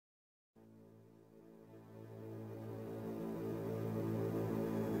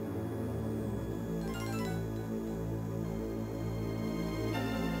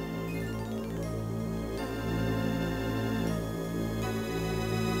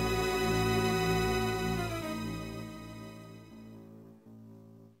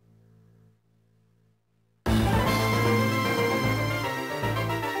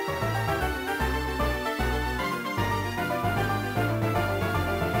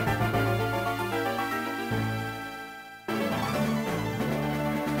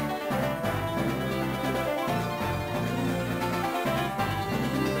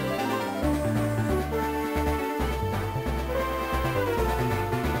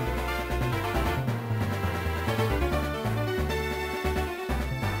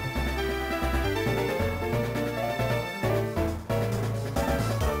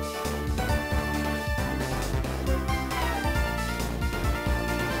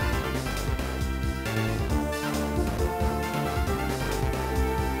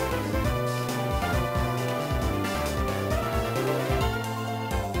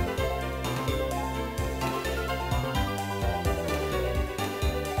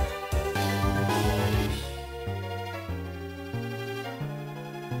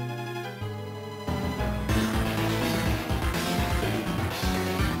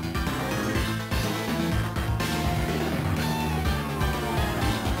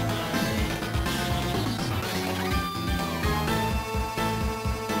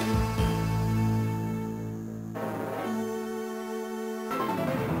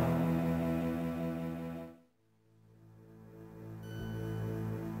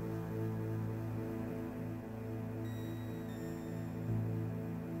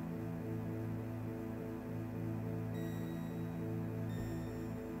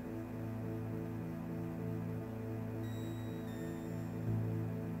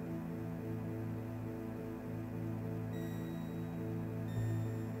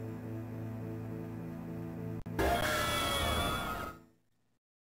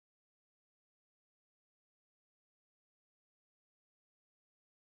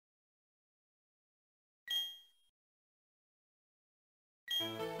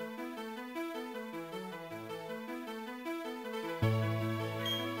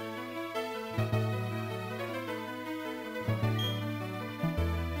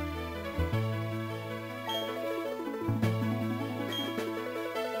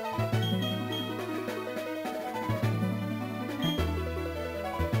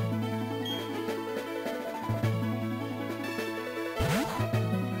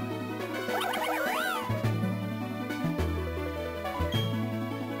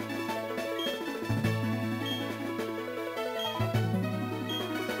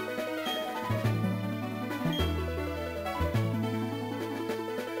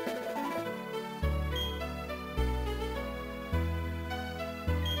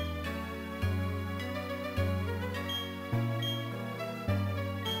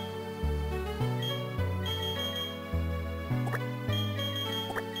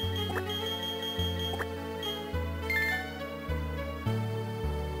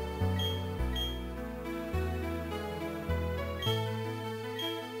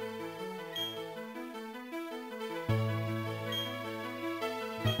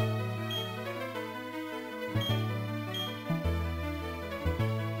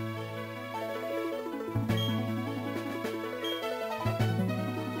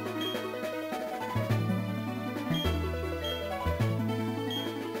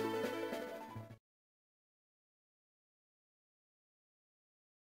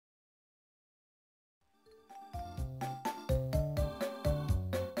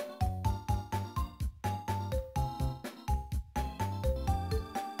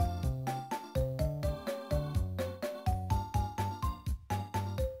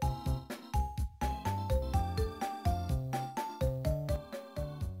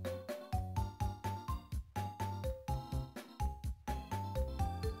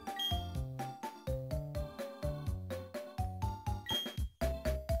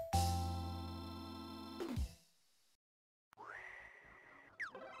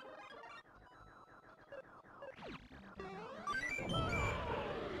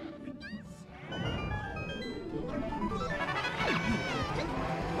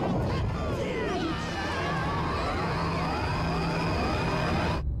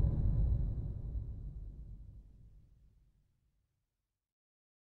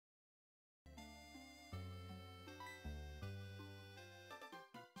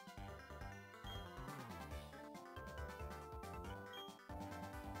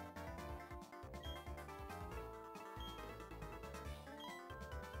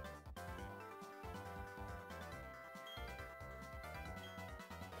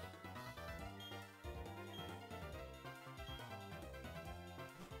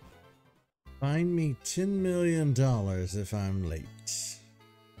Find me $10 million if I'm late.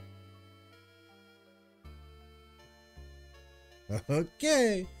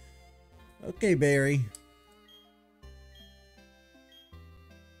 Okay. Okay, Barry.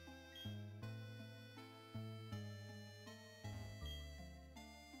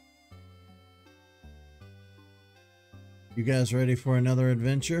 You guys ready for another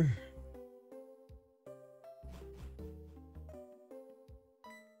adventure?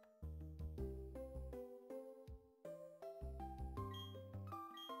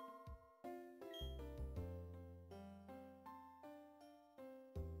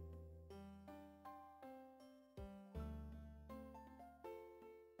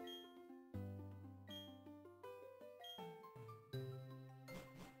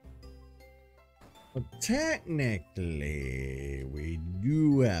 Well, technically, we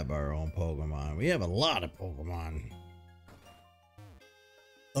do have our own Pokemon. We have a lot of Pokemon.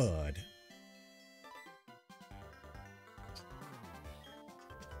 Odd.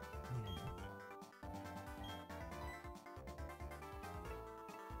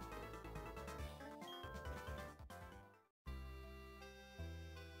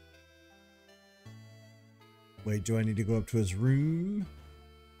 Wait, do I need to go up to his room?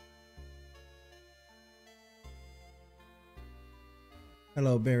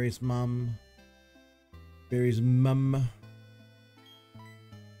 Hello, Barry's mom. Barry's mum.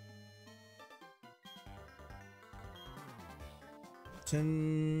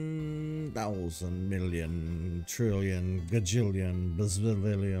 $10,000,000,000,000,000,000,000 gajillion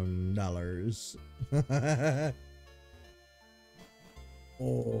bazillion dollars.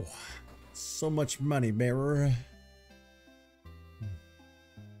 Oh, so much money, bearer.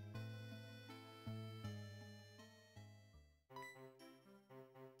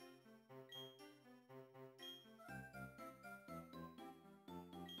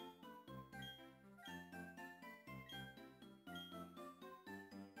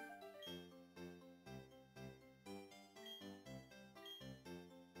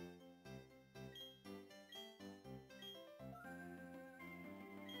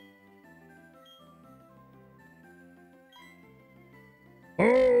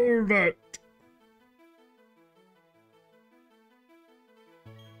 Hold it.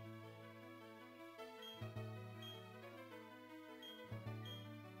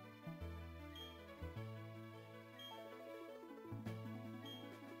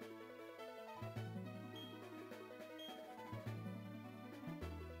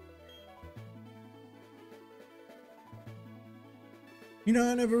 You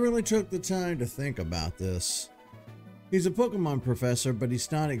know, I never really took the time to think about this. He's a Pokemon professor, but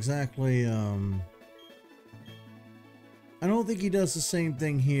he's not exactly, I don't think he does the same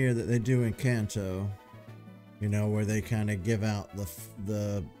thing here that they do in Kanto. You know, where they kind of give out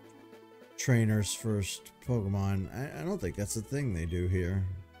the trainer's first Pokemon. I don't think that's the thing they do here.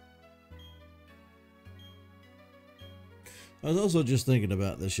 I was also just thinking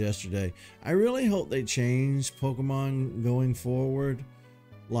about this yesterday. I really hope they change Pokemon going forward.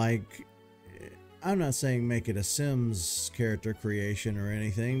 Like, I'm not saying make it a Sims character creation or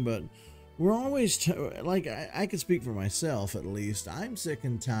anything, but we're always like I can speak for myself at least. I'm sick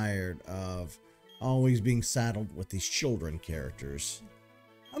and tired of always being saddled with these children characters.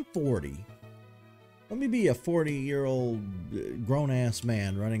 I'm 40. Let me be a 40-year-old grown-ass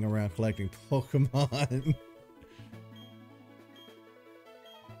man running around collecting Pokemon.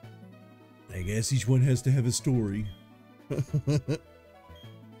 I guess each one has to have a story.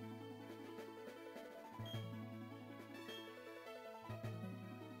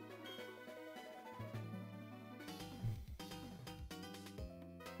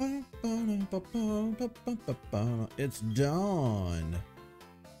 It's dawn.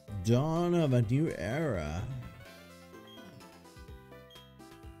 Dawn of a new era.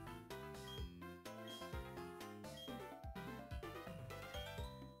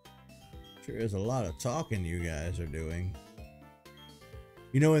 Sure is a lot of talking you guys are doing.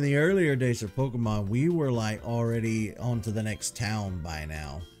 You know, in the earlier days of Pokemon, we were like already on to the next town by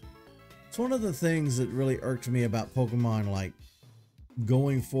now. It's one of the things that really irked me about Pokemon, like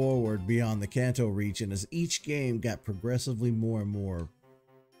going forward beyond the Kanto region, as each game got progressively more and more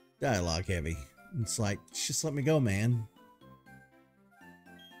dialogue heavy. It's like, just let me go, man.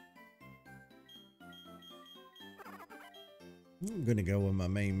 I'm gonna go with my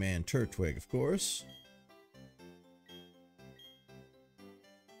main man, Turtwig, of course.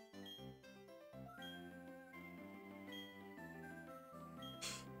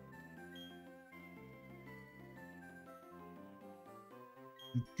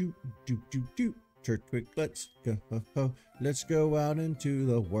 Turtwig, let's go. Let's go out into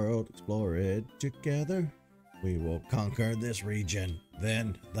the world, explore it together. We will conquer this region,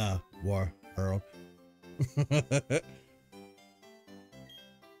 then the world.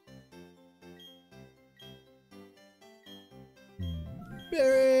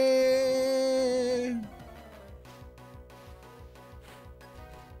 Berry!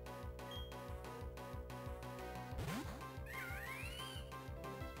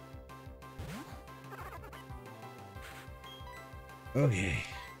 Okay.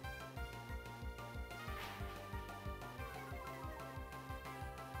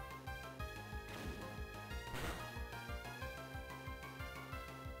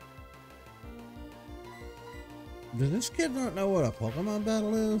 Does this kid not know what a Pokemon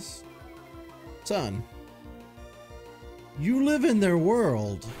battle is? Son, you live in their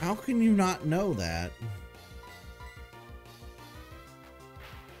world. How can you not know that?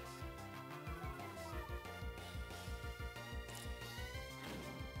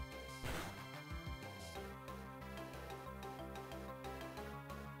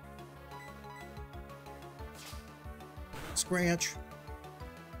 Scratch.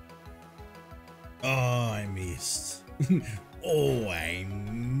 Oh, I missed. Oh, I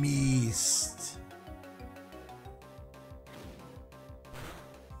missed.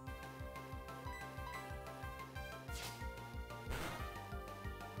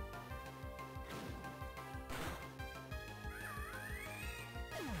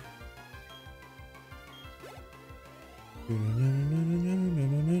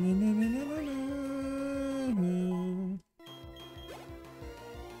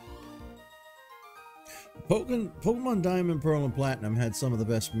 Pokemon Diamond, Pearl, and Platinum had some of the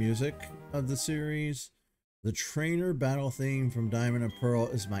best music of the series. The trainer battle theme from Diamond and Pearl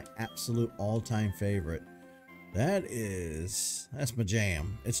is my absolute all-time favorite. That's my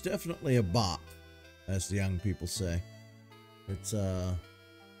jam. It's definitely a bop, as the young people say. It's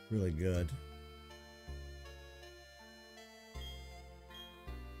really good.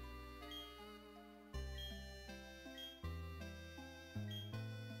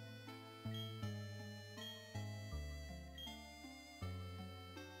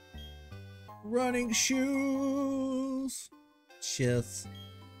 Running shoes. Chess.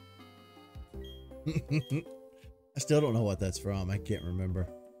 I still don't know what that's from. I can't remember.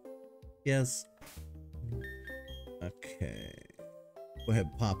 Yes. Okay. Go ahead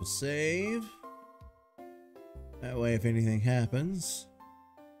and pop a save. That way, if anything happens,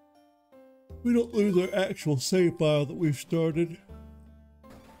 we don't lose our actual save file that we've started.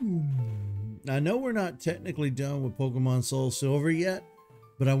 I know we're not technically done with Pokemon Soul Silver yet,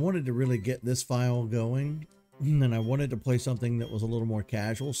 but I wanted to really get this file going, and I wanted to play something that was a little more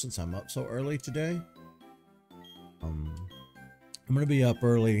casual since I'm up so early today. I'm going to be up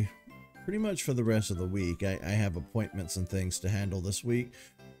early pretty much for the rest of the week. I have appointments and things to handle this week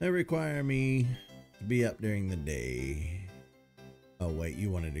that require me to be up during the day. Oh wait,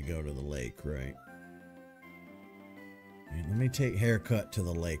 you wanted to go to the lake, right? And let me take haircut to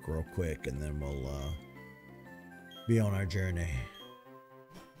the lake real quick, and then we'll be on our journey.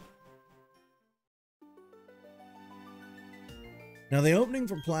 Now, the opening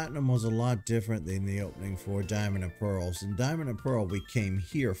for Platinum was a lot different than the opening for Diamond and Pearls. In Diamond and Pearl, we came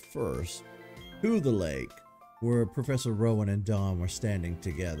here first to the lake where Professor Rowan and Dawn were standing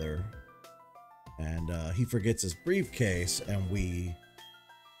together. And he forgets his briefcase, and we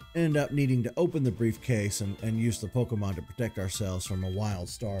end up needing to open the briefcase and use the Pokemon to protect ourselves from a wild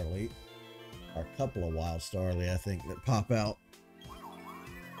Starly. Or a couple of wild Starly, I think, that pop out.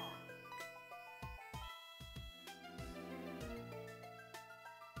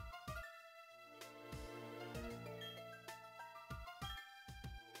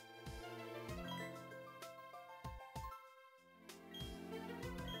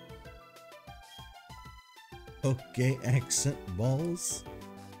 Okay, accent balls.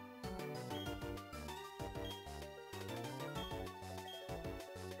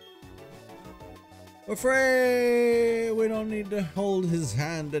 We're free! We don't need to hold his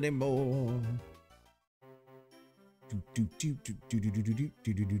hand anymore. You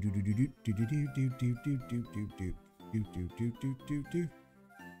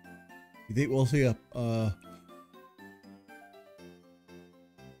think we'll see a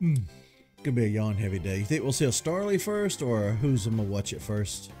Gonna be a yawn heavy day. You think we'll see a Starly first, or who's gonna watch it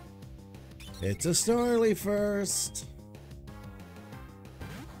first? It's a Starly first.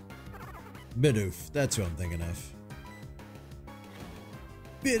 Bidoof, that's who I'm thinking of.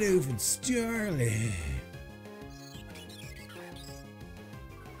 Bidoof and Starly.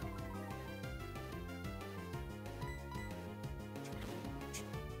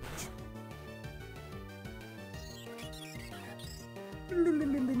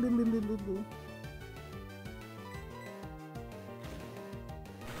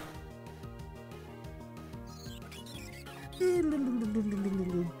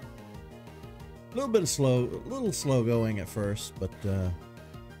 A little slow going at first, but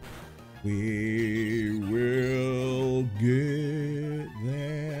we will get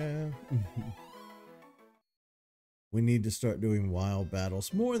there. We need to start doing wild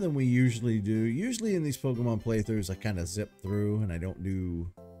battles more than we usually do. Usually in these Pokemon playthroughs, I kind of zip through and I don't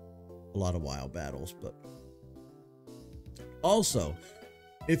do a lot of wild battles. But also,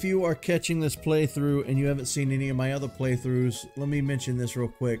 if you are catching this playthrough and you haven't seen any of my other playthroughs, let me mention this real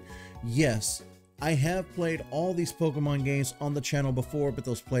quick. Yes, I have played all these Pokemon games on the channel before, but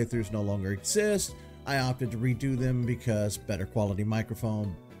those playthroughs no longer exist. I opted to redo them because better quality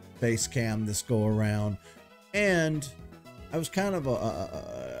microphone, base cam this go around, and I was kind of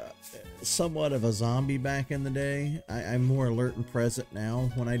somewhat of a zombie back in the day. I'm more alert and present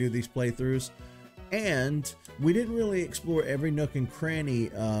now when I do these playthroughs. And we didn't really explore every nook and cranny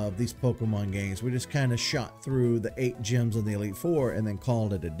of these Pokemon games. We just kind of shot through the 8 gyms of the Elite Four and then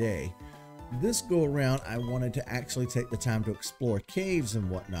called it a day. This go around, I wanted to actually take the time to explore caves and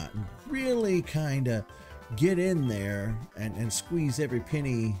whatnot and really kind of get in there and squeeze every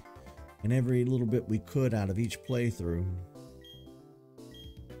penny and every little bit we could out of each playthrough.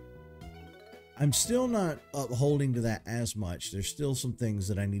 I'm still not upholding to that as much. There's still some things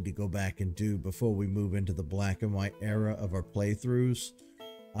that I need to go back and do before we move into the black and white era of our playthroughs.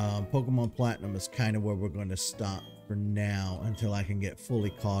 Pokemon Platinum is kind of where we're going to stop for now until I can get fully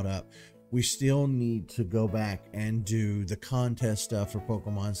caught up. We still need to go back and do the contest stuff for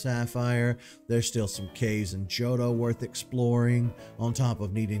Pokemon Sapphire. There's still some caves in Johto worth exploring, on top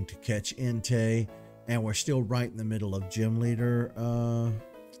of needing to catch Entei. And we're still right in the middle of Gym Leader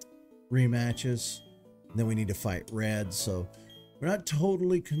rematches. And then we need to fight Red, so we're not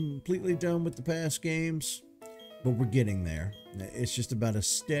totally completely done with the past games, but we're getting there. It's just about a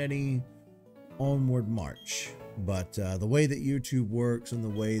steady onward march. But the way that YouTube works and the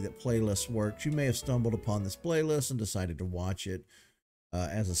way that playlists works, you may have stumbled upon this playlist and decided to watch it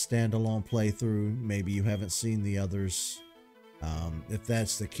as a standalone playthrough. Maybe you haven't seen the others. If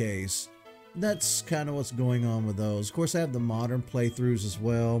that's the case, that's kind of what's going on with those. Of course, I have the modern playthroughs as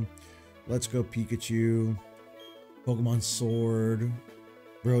well. Let's Go Pikachu, Pokemon Sword,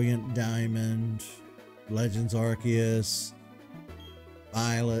 Brilliant Diamond, Legends Arceus,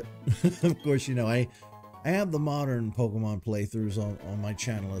 Violet. Of course, you know, I have the modern Pokemon playthroughs on my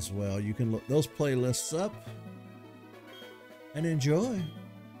channel as well. You can look those playlists up and enjoy.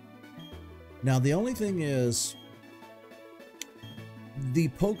 Now, the only thing is, the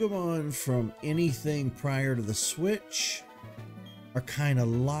Pokemon from anything prior to the Switch are kind of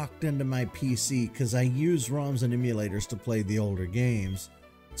locked into my PC because I use ROMs and emulators to play the older games.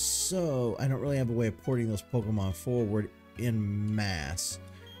 So I don't really have a way of porting those Pokemon forward in mass.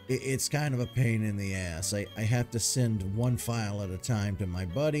 It's kind of a pain in the ass. I have to send one file at a time to my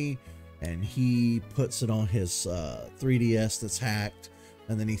buddy, and he puts it on his 3DS that's hacked,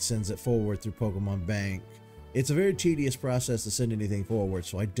 and then he sends it forward through Pokemon Bank, It's a very tedious process to send anything forward,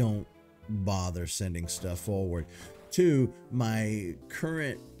 so I don't bother sending stuff forward. To my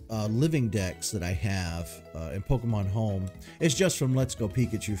current living decks that I have in Pokemon Home, it's just from Let's Go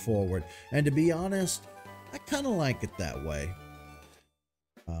Pikachu forward. And to be honest, I kind of like it that way.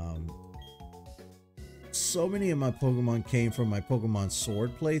 So many of my Pokemon came from my Pokemon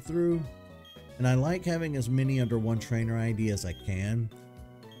Sword playthrough, and I like having as many under one trainer ID as I can.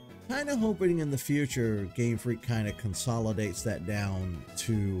 Kind of hoping in the future Game Freak kind of consolidates that down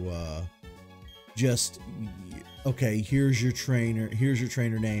to just, okay, here's your trainer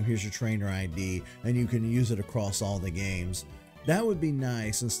name, here's your trainer ID, and you can use it across all the games. That would be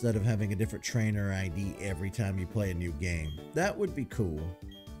nice instead of having a different trainer ID every time you play a new game. That would be cool.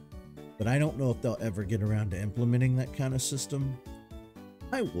 But I don't know if they'll ever get around to implementing that kind of system.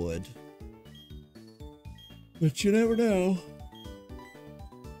 I would. But you never know.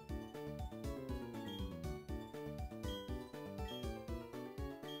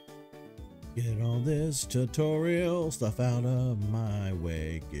 Get all this tutorial stuff out of my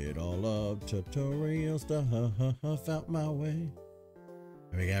way. Get all of tutorial stuff out my way.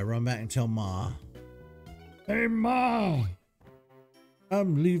 We gotta run back and tell Ma. Hey Ma!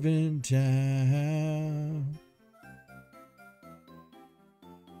 I'm leaving town.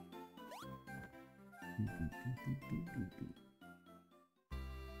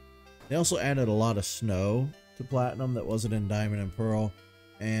 They also added a lot of snow to Platinum that wasn't in Diamond and Pearl,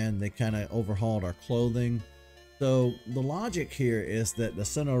 and they kind of overhauled our clothing. So the logic here is that the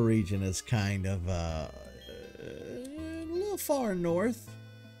Sinnoh region is kind of a little far north,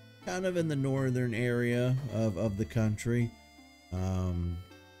 kind of in the northern area of the country.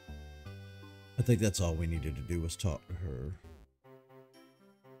 I think that's all we needed to do was talk to her.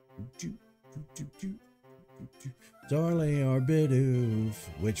 Darley or Bidoof,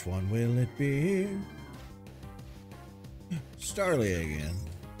 which one will it be? Starly again.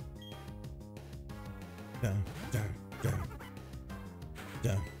 Dun, dun, dun.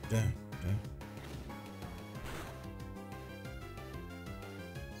 Dun, dun, dun.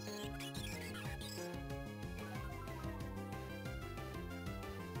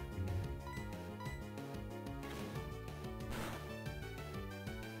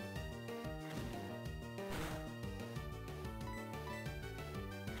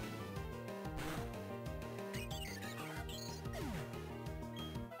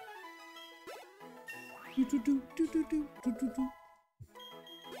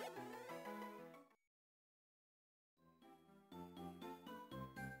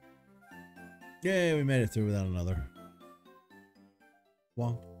 Yay, we made it through without another.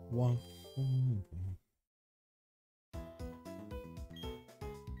 Wonk, wonk, wonk.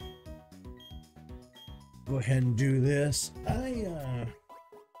 Go ahead and do this. I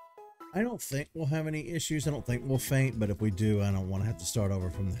don't think we'll have any issues. I don't think we'll faint, but if we do, I don't want to have to start over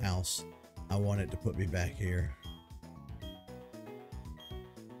from the house. I want it to put me back here.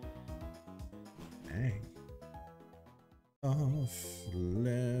 Dang. Off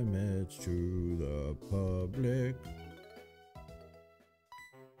limits to the public.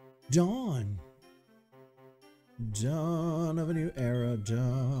 Dawn. Dawn of a new era,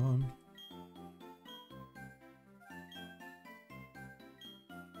 dawn.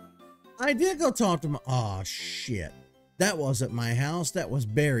 I did go talk to my... Oh, shit. That wasn't my house. That was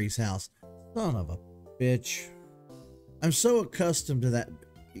Barry's house. Son of a bitch. I'm so accustomed to that.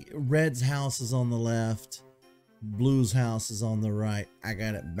 Red's house is on the left. Blue's house is on the right. I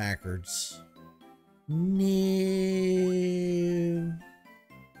got it backwards. No.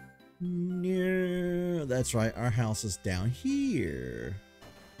 No. That's right. Our house is down here.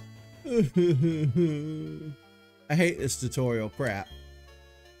 I hate this tutorial crap.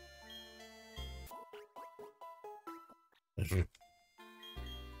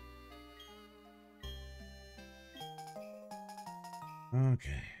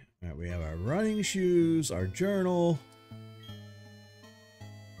 Okay. All right, we have our running shoes, our journal.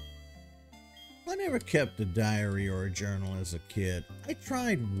 I never kept a diary or a journal as a kid. I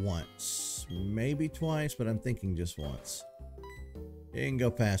tried once, maybe twice, but I'm thinking just once. Didn't go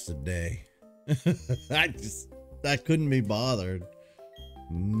past a day. I couldn't be bothered.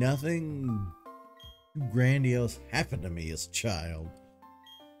 Nothing grandiose happened to me as a child.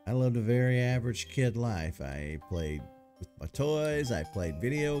 I lived a very average kid life. I played with my toys, I played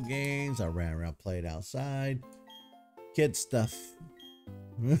video games, I ran around, played outside. Kid stuff.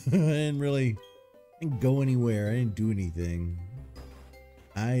 I didn't go anywhere. I didn't do anything.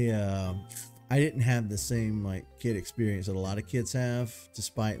 I didn't have the same like kid experience that a lot of kids have,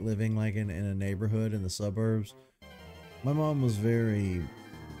 despite living like in a neighborhood in the suburbs. My mom was very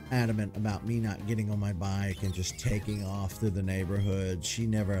adamant about me not getting on my bike and just taking off through the neighborhood. She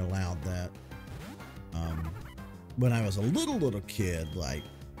never allowed that. When I was a little kid, like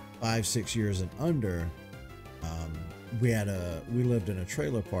 5-6 years and under, we lived in a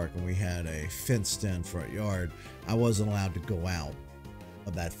trailer park and we had a fenced in front yard. I wasn't allowed to go out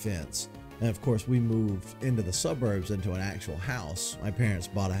of that fence. And of course we moved into the suburbs into an actual house. My parents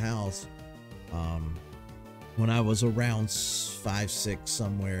bought a house when I was around 5-6,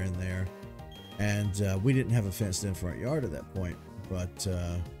 somewhere in there. And we didn't have a fenced in front yard at that point, but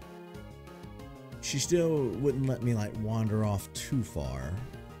she still wouldn't let me like wander off too far,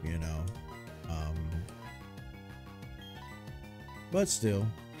 you know. But still.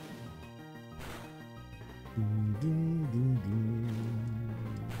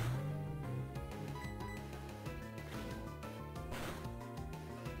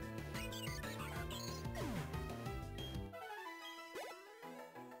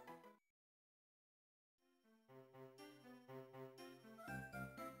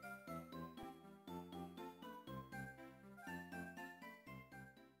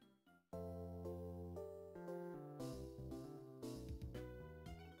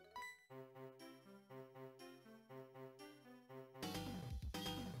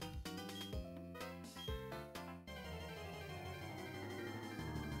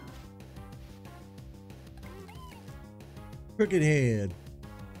 Crooked Head.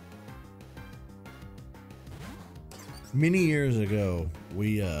 Many years ago,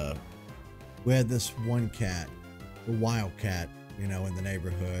 we had this one cat, a wild cat, you know, in the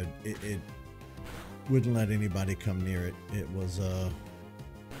neighborhood. It wouldn't let anybody come near it. It was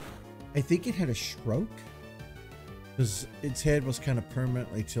I think it had a stroke because its head was kind of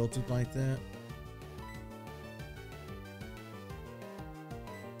permanently tilted like that.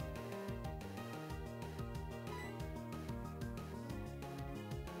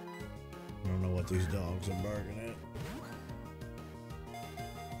 I don't know what these dogs are barking at.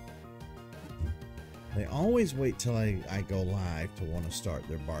 They always wait till I go live to want to start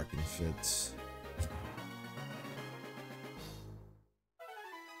their barking fits.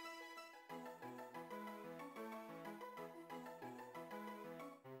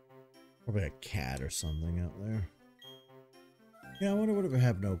 Probably a cat or something out there. Yeah, I wonder what if I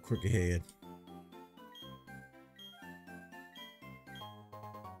have no crooked head.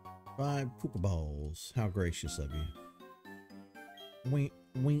 5 Pokeballs. How gracious of you. Wink,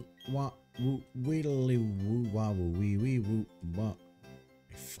 wink, wah, woo, weedly, woo, wah, woo, wee, wee, woo, wah.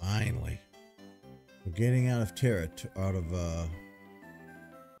 Finally. We're getting out of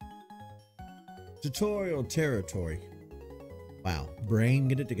tutorial territory. Wow. Brain,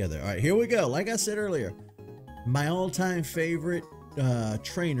 get it together. All right, here we go. Like I said earlier, my all-time favorite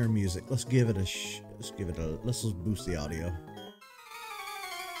trainer music. Let's give it a let's just boost the audio.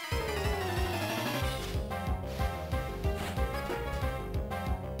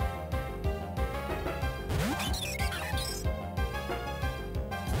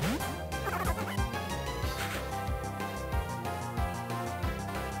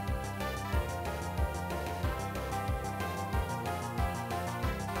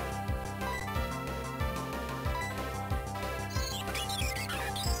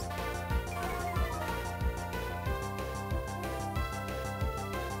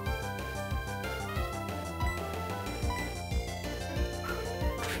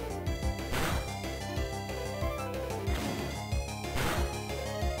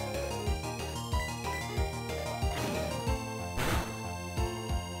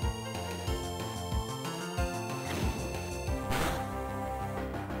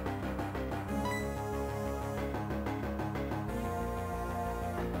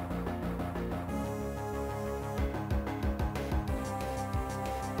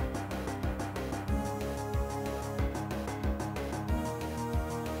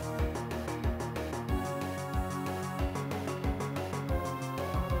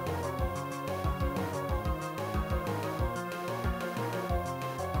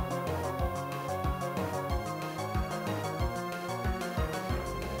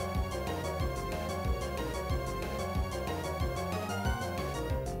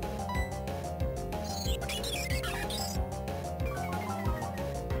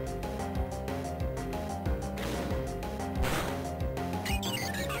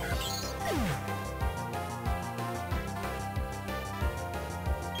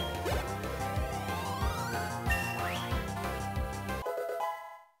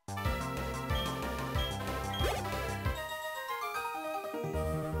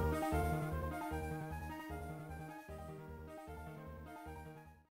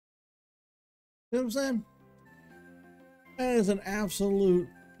 You know what I'm saying? That is an absolute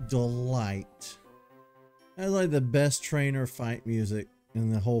delight. That's like the best trainer fight music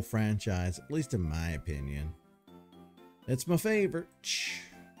in the whole franchise, at least in my opinion. It's my favorite.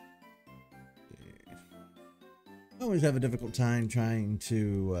 I always have a difficult time trying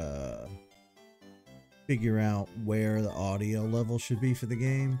to figure out where the audio level should be for the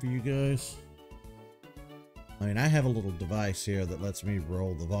game for you guys. I mean, I have a little device here that lets me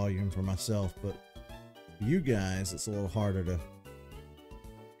roll the volume for myself, but for you guys, it's a little harder to, a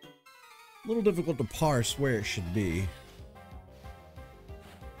little difficult to parse where it should be.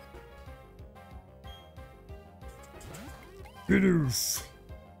 It is.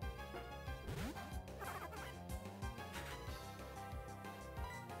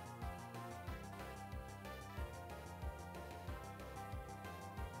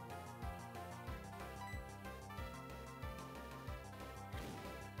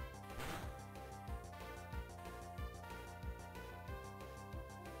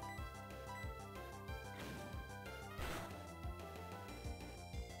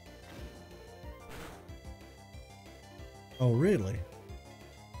 Oh, really?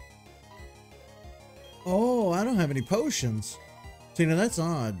 Oh, I don't have any potions. See, now that's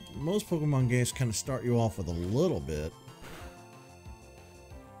odd. Most Pokemon games kind of start you off with a little bit.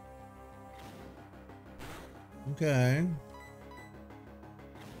 Okay.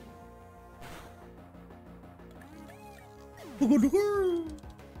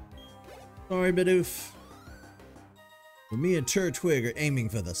 Sorry, Bidoof. With me and Turtwig are aiming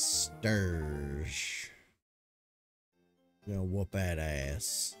for the Sturge. Gonna whoop that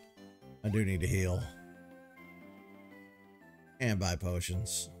ass. I do need to heal. And buy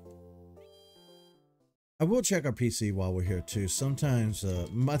potions. I will check our PC while we're here too. Sometimes,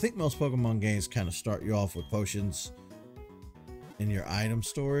 I think most Pokemon games kind of start you off with potions in your item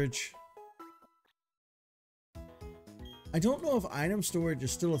storage. I don't know if item storage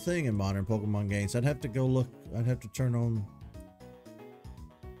is still a thing in modern Pokemon games. I'd have to go look. I'd have to turn on,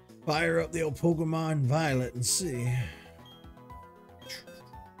 fire up the old Pokemon Violet and see.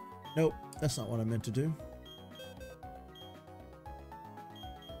 Nope, that's not what I meant to do.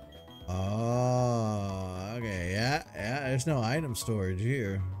 Oh, okay, yeah, there's no item storage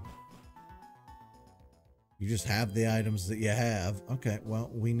here. You just have the items that you have. Okay,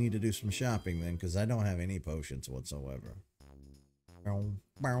 well, we need to do some shopping then, because I don't have any potions whatsoever. Bow,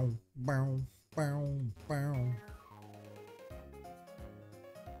 bow, bow, bow, bow.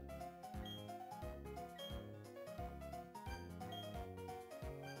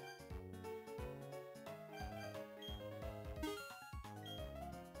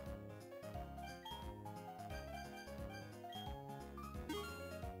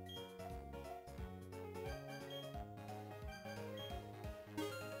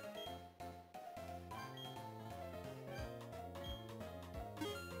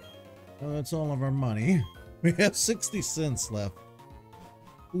 Well, that's all of our money. We have 60 cents left.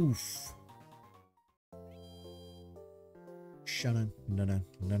 Oof. Shunna, na na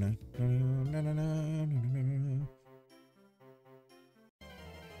na na na na na.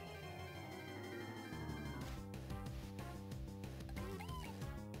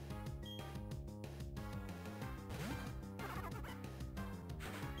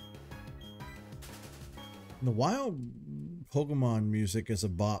 The wild Pokemon music is a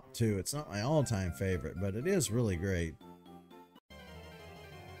bop too. It's not my all-time favorite, but it is really great.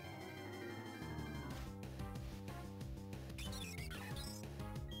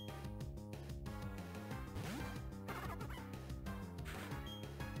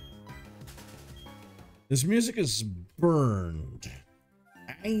 This music is burned.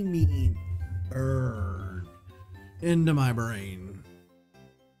 I mean burned into my brain.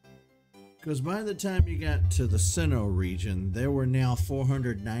 Because by the time you got to the Sinnoh region, there were now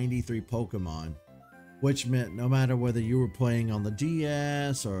 493 Pokemon, which meant no matter whether you were playing on the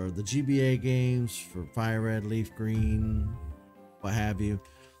DS or the GBA games for Fire Red, Leaf Green, what have you,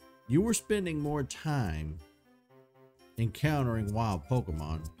 you were spending more time encountering wild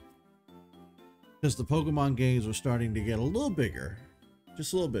Pokemon. Because the Pokemon games were starting to get a little bigger,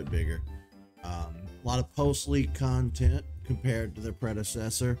 just a little bit bigger. A lot of post-league content compared to their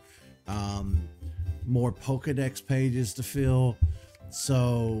predecessor. More Pokedex pages to fill.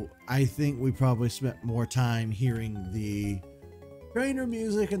 So I think we probably spent more time hearing the trainer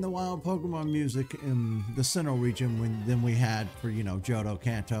music and the wild Pokemon music in the Sinnoh region than we had for, you know, Johto,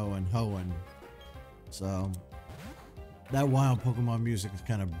 Kanto, and Hoenn. So that wild Pokemon music is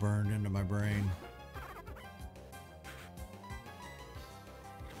kind of burned into my brain.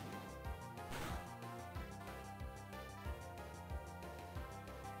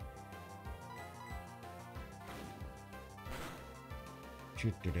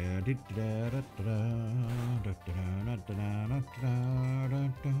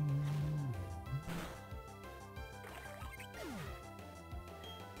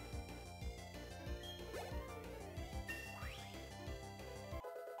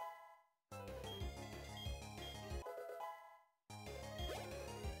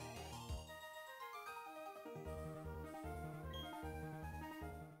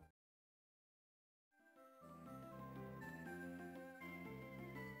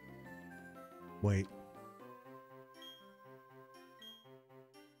 Wait.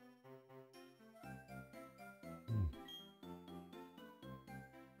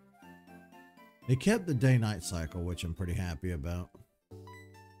 They kept the day-night cycle, which I'm pretty happy about.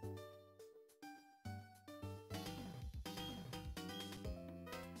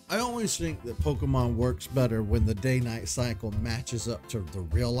 I always think that Pokemon works better when the day-night cycle matches up to the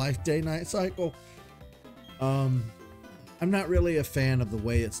real-life day-night cycle. I'm not really a fan of the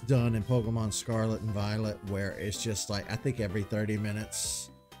way it's done in Pokemon Scarlet and Violet, where it's just like, I think every 30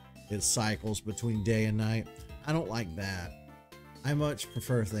 minutes it cycles between day and night. I don't like that. I much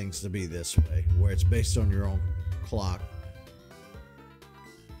prefer things to be this way, where it's based on your own clock.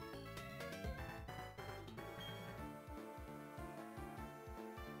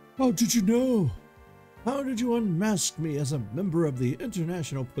 How did you know? How did you unmask me as a member of the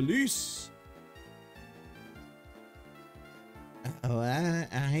International Police? Oh,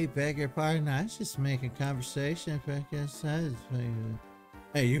 I beg your pardon. I was just making conversation because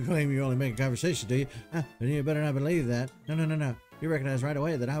Hey, you claim you only make a conversation, do you? Then you better not believe that. No. You recognized right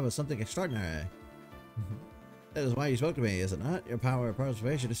away that I was something extraordinary. That is why you spoke to me, is it not? Your power of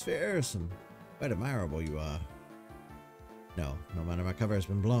persuasion is fierce and quite admirable you are. No matter, my cover has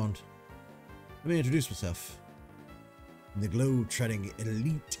been blown. Let me introduce myself. I'm the globe-trotting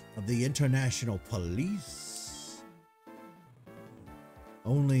elite of the International Police.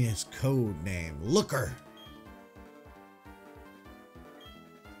 Only his code name, Looker.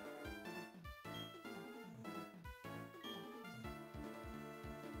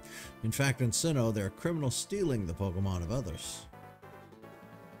 In fact, in Sinnoh, there are criminals stealing the Pokemon of others.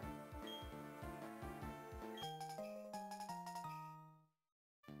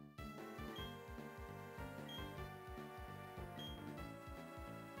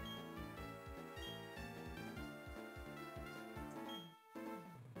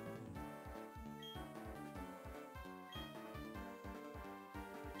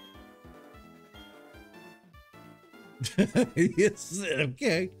 Yes,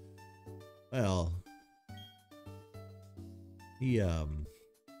 okay. Well, he's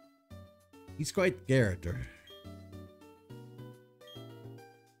quite the character.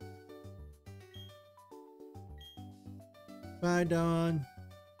 Bye, Dawn.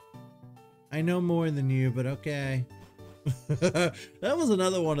 I know more than you, but okay. That was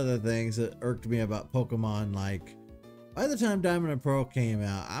another one of the things that irked me about Pokemon. Like, by the time Diamond and Pearl came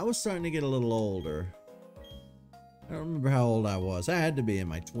out, I was starting to get a little older. I don't remember how old I was. I had to be in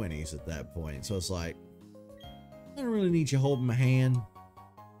my 20s at that point. So it's like, I don't really need you holding my hand.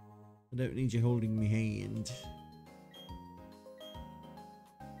 I don't need you holding my hand.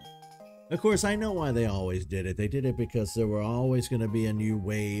 Of course, I know why they always did it. They did it because there were always going to be a new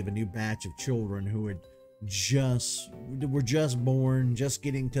wave, a new batch of children who were just born, just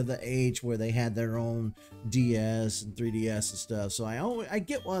getting to the age where they had their own DS and 3DS and stuff. So I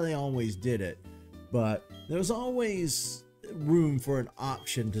get why they always did it. But there was always room for an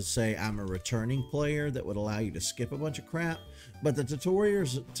option to say I'm a returning player that would allow you to skip a bunch of crap. But the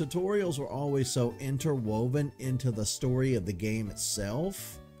tutorials were always so interwoven into the story of the game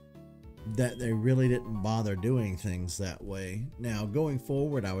itself that they really didn't bother doing things that way. Now, going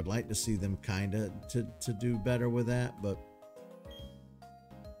forward, I would like to see them kind of to do better with that, but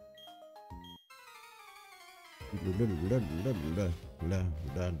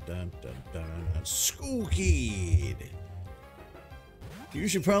School Kid. You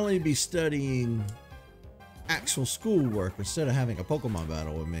should probably be studying actual schoolwork instead of having a Pokemon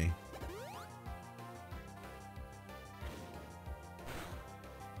battle with me.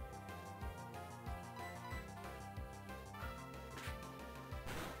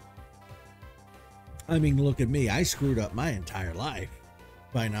 I mean, look at me. I screwed up my entire life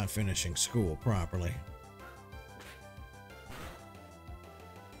by not finishing school properly.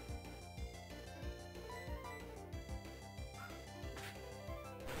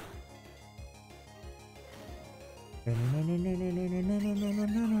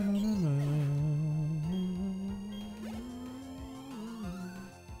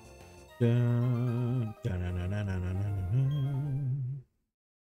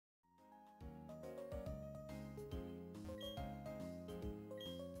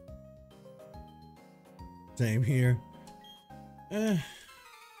 Same here.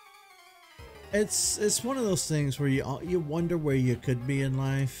 It's one of those things where you wonder where you could be in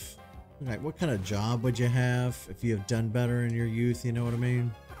life. Like, what kind of job would you have if you have done better in your youth? You know what I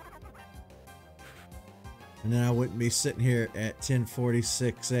mean? And then I wouldn't be sitting here at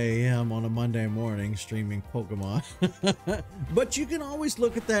 10:46 a.m. on a Monday morning streaming Pokemon. But you can always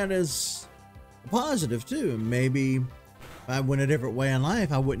look at that as a positive too. Maybe if I went a different way in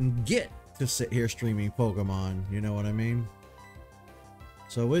life, I wouldn't get to sit here streaming Pokemon. You know what I mean?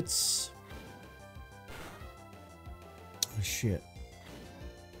 So it's... Oh, shit.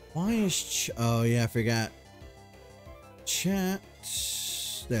 Why is... Oh, yeah, I forgot. Chat.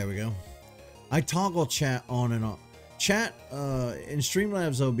 There we go. I toggle chat on and off. Chat, in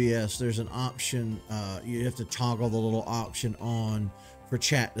Streamlabs OBS, there's an option. You have to toggle the little option on for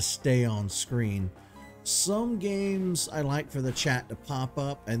chat to stay on screen. Some games I like for the chat to pop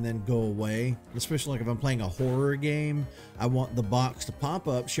up and then go away, especially like if I'm playing a horror game. I want the box to pop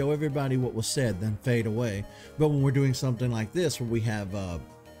up, show everybody what was said, then fade away. But when we're doing something like this where we have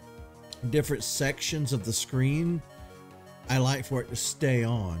different sections of the screen, I like for it to stay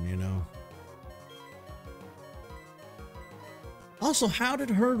on, you know. Also, how did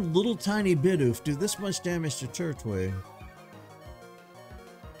her little tiny Bidoof do this much damage to Turtwig?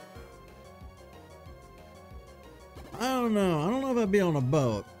 I don't know. I don't know if I'd be on a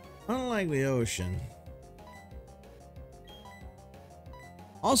boat. I don't like the ocean.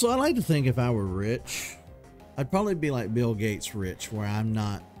 Also, I like to think if I were rich, I'd probably be like Bill Gates rich, where I'm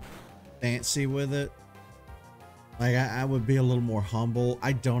not fancy with it. Like, I would be a little more humble.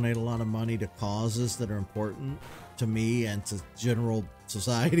 I donate a lot of money to causes that are important to me and to general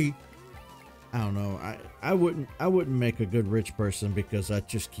society. I don't know. I wouldn't make a good rich person because I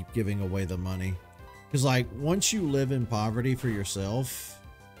just keep giving away the money. Because, like, once you live in poverty for yourself,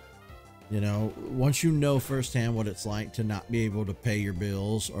 you know, once you know firsthand what it's like to not be able to pay your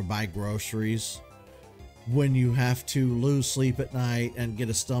bills or buy groceries, when you have to lose sleep at night and get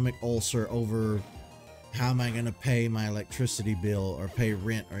a stomach ulcer over how am I going to pay my electricity bill or pay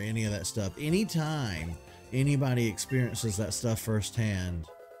rent or any of that stuff, anytime anybody experiences that stuff firsthand,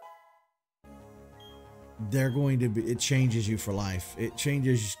 they're going to be, it changes you for life. It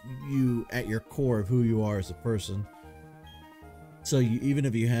changes you at your core of who you are as a person. So you, even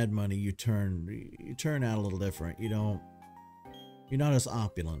if you had money, you turn out a little different. You're not as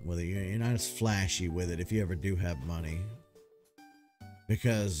opulent with it. You're not as flashy with it if you ever do have money.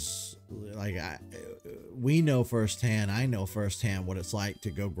 Because, like, we know firsthand, I know firsthand what it's like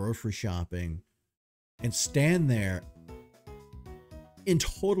to go grocery shopping and stand there in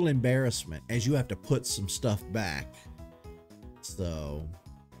total embarrassment as you have to put some stuff back. So,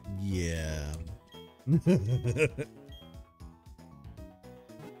 yeah.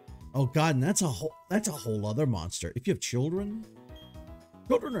 Oh God, and that's a whole other monster. If you have children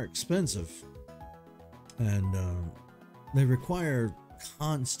are expensive, and they require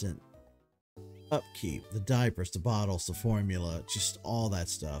constant upkeep. The diapers, the bottles, the formula, just all that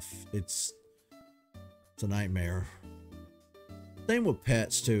stuff. It's a nightmare. Same with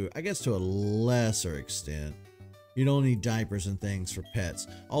pets too. I guess to a lesser extent. You don't need diapers and things for pets.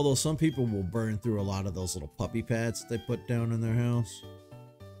 Although some people will burn through a lot of those little puppy pads that they put down in their house.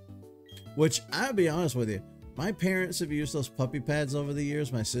 Which, I'll be honest with you, my parents have used those puppy pads over the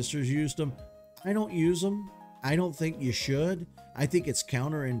years. My sisters used them. I don't use them. I don't think you should. I think it's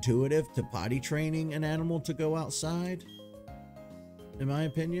counterintuitive to potty training an animal to go outside, in my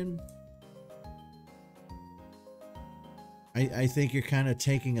opinion. I think you're kind of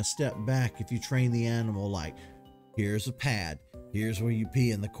taking a step back if you train the animal like, here's a pad, here's where you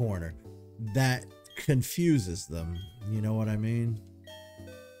pee in the corner. That confuses them, you know what I mean?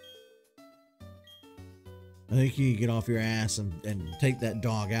 I think you get off your ass and take that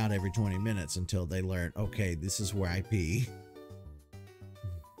dog out every 20 minutes until they learn, okay, this is where I pee.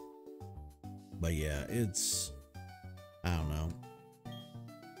 But yeah, it's, I don't know.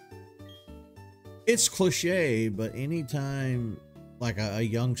 It's cliche, but anytime like a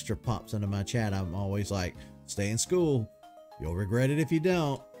youngster pops into my chat, I'm always like, stay in school. You'll regret it if you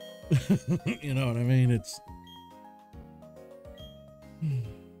don't. You know what I mean? It's...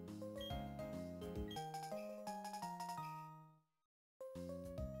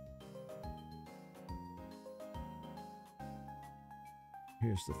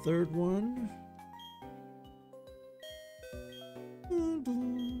 Here's the third one.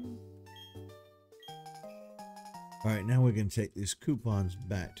 All right, now we're going to take these coupons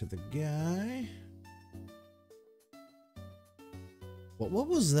back to the guy. What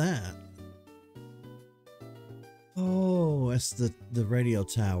was that? Oh, that's the radio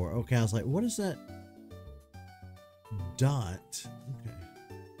tower. Okay, I was like, what is that? dot. Okay.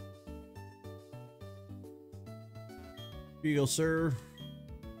 Here you go, sir.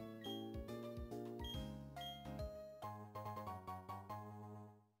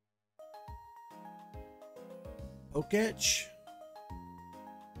 Poketch.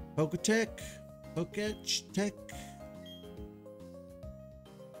 Poketech. Poketch Tech.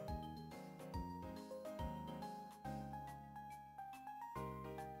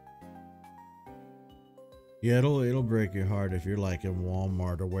 Yeah, it'll break your heart if you're like in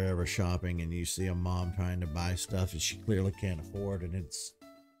Walmart or wherever shopping and you see a mom trying to buy stuff that she clearly can't afford, and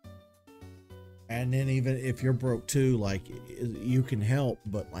then even if you're broke too, like you can help,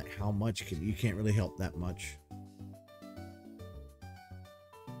 but like how much you can't really help that much.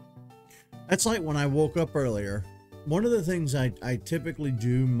 That's like when I woke up earlier. One of the things I typically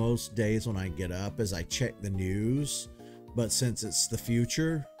do most days when I get up is I check the news, but since it's the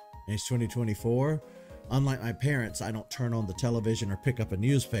future and it's 2024, unlike my parents, I don't turn on the television or pick up a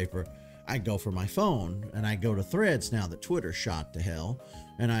newspaper. I go for my phone and I go to Threads now that Twitter shot to hell,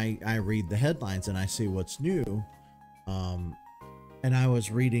 and I read the headlines and I see what's new. And I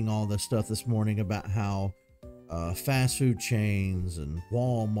was reading all this stuff this morning about how fast food chains and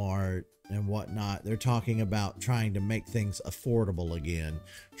Walmart and whatnot, they're talking about trying to make things affordable again,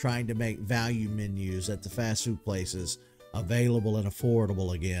 trying to make value menus at the fast food places available and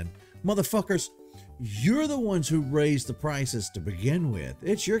affordable again. Motherfuckers, you're the ones who raised the prices to begin with.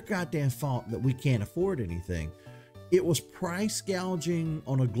 It's your goddamn fault that we can't afford anything. It was price gouging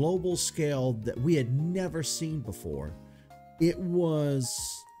on a global scale that we had never seen before. It was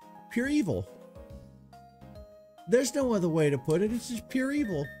pure evil. There's no other way to put it. It's just pure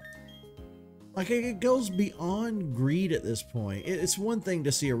evil. Like, it goes beyond greed at this point. It's one thing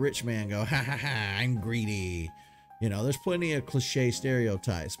to see a rich man go, ha ha ha, I'm greedy. You know, there's plenty of cliche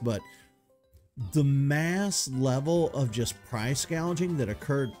stereotypes, but the mass level of just price gouging that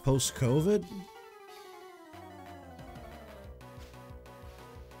occurred post-COVID,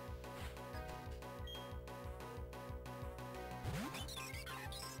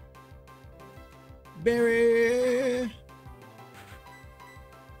 Barry.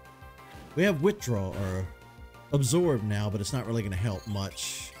 We have withdraw or absorb now, but it's not really going to help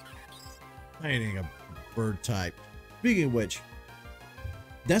much. I ain't a bird type. Speaking of which,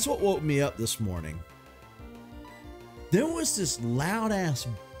 that's what woke me up this morning. There was this loud ass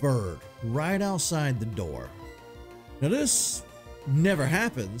bird right outside the door. Now this never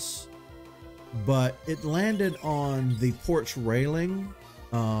happens, but it landed on the porch railing.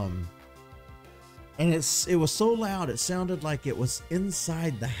 And it was so loud, it sounded like it was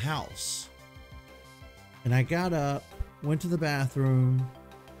inside the house. And I got up, went to the bathroom,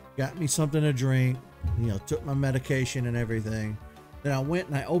 got me something to drink, you know, took my medication and everything. Then I went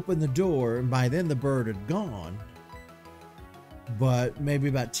and I opened the door, and by then the bird had gone. But maybe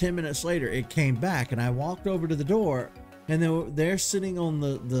about 10 minutes later, it came back, and I walked over to the door, and there sitting on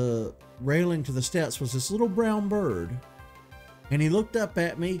the railing to the steps was this little brown bird. And he looked up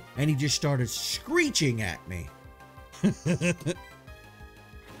at me, and he just started screeching at me.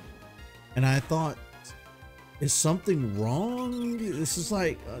 And I thought, is something wrong? This is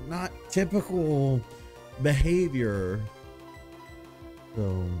like not typical behavior.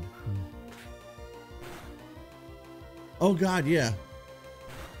 So, oh God, yeah.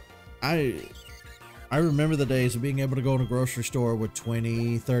 I remember the days of being able to go in a grocery store with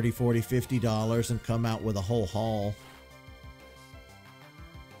 $20, $30, $40, $50 and come out with a whole haul.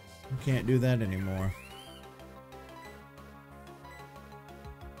 You can't do that anymore.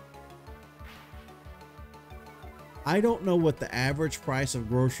 I don't know what the average price of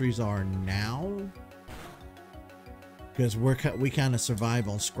groceries are now, because we kind of survive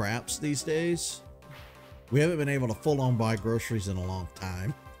on scraps these days. We haven't been able to full on buy groceries in a long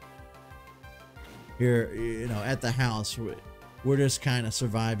time. Here, you know, at the house, we're just kind of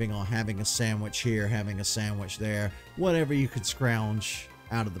surviving on having a sandwich here, having a sandwich there, whatever you could scrounge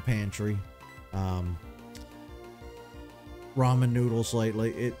out of the pantry. Ramen noodles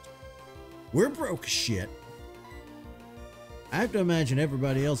lately. We're broke as shit. I have to imagine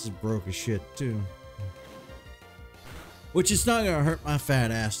everybody else is broke as shit too. Which is not gonna hurt my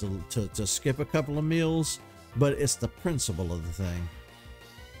fat ass to skip a couple of meals, but it's the principle of the thing.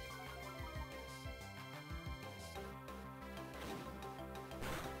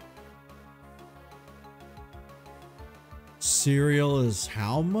 Cereal is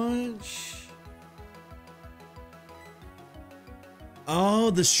how much? Oh,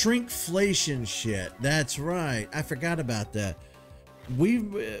 the shrinkflation shit. That's right. I forgot about that.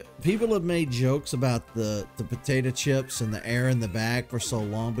 people have made jokes about the potato chips and the air in the bag for so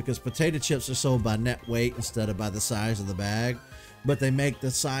long, because potato chips are sold by net weight instead of by the size of the bag, but they make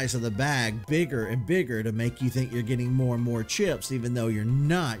the size of the bag bigger and bigger to make you think you're getting more and more chips, even though you're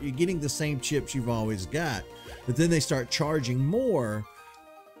not. You're getting the same chips you've always got, but then they start charging more.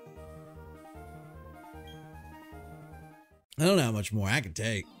 I don't know how much more I can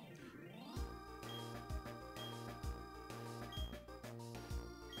take.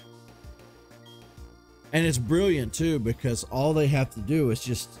 And it's brilliant too, because all they have to do is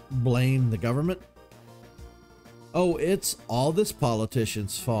just blame the government. Oh, it's all this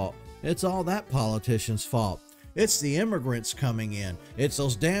politician's fault. It's all that politician's fault. It's the immigrants coming in. It's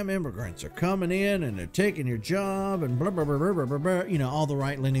those damn immigrants are coming in and they're taking your job and blah, blah, blah, blah, blah, blah. You know, all the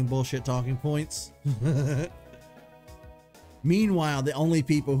right-leaning bullshit talking points. Meanwhile, the only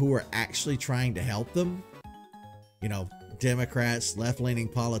people who are actually trying to help them, you know, Democrats, left-leaning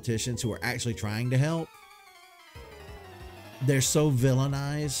politicians who are actually trying to help, they're so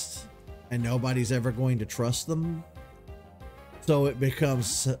villainized and nobody's ever going to trust them. So it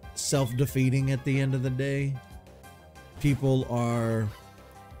becomes self-defeating at the end of the day. People are,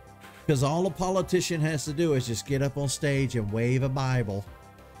 because all a politician has to do is just get up on stage and wave a Bible.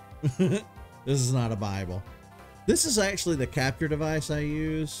 This is not a Bible. This is actually the capture device I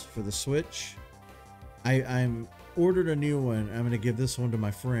use for the Switch. I'm ordered a new one. I'm going to give this one to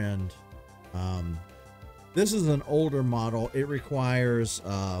my friend. This is an older model. It requires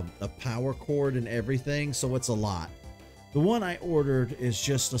a power cord and everything, so it's a lot. The one I ordered is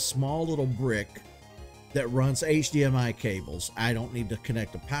just a small little brick that runs HDMI cables. I don't need to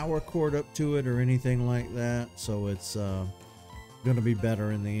connect a power cord up to it or anything like that, so it's going to be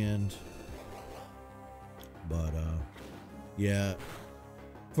better in the end. But yeah,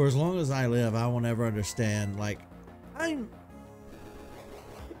 for as long as I live, I will never understand. Like, I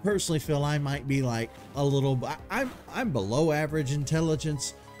personally feel I might be like a little, I'm below average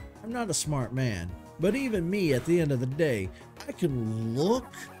intelligence. I'm not a smart man, but even me, at the end of the day, I can look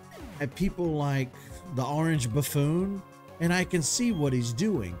at people like the orange buffoon and I can see what he's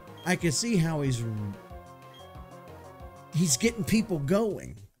doing. I can see how he's getting people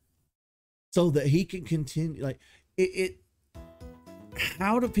going so that he can continue. Like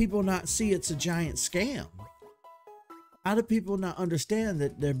how do people not see it's a giant scam? How do people not understand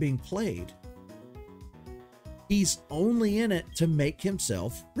that they're being played? He's only in it to make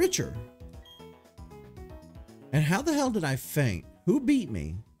himself richer. And how the hell did I faint? Who beat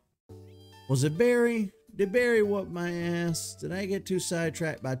me? Was it Barry? Did Barry whoop my ass? Did I get too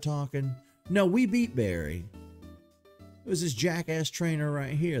sidetracked by talking? No, we beat Barry. It was this jackass trainer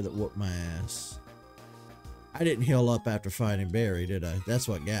right here that whooped my ass. I didn't heal up after fighting Barry, did I? That's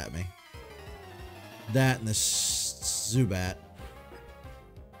what got me. That and the Zubat.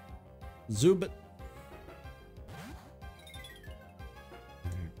 Zubat.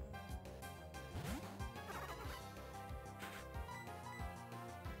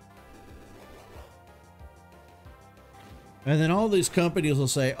 And then all these companies will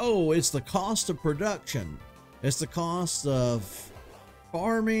say, oh, it's the cost of production. It's the cost of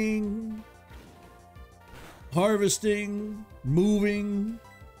farming, harvesting, moving,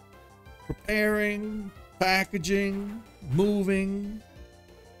 preparing, packaging, moving,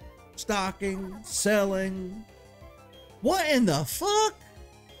 stocking, selling. What in the fuck?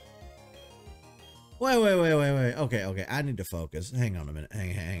 Wait. Okay. I need to focus. Hang on a minute.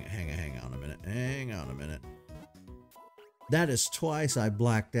 Hang on a minute. That is twice I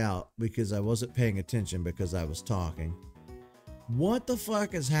blacked out because I wasn't paying attention because I was talking. What the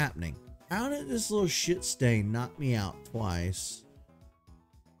fuck is happening? How did this little shit stain knock me out twice?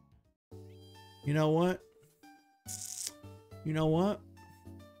 You know what?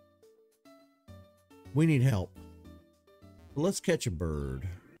 We need help. Let's catch a bird.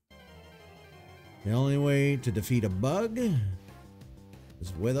 The only way to defeat a bug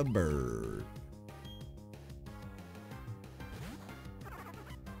is with a bird.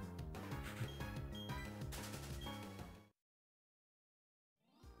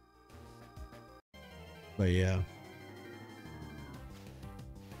 But yeah,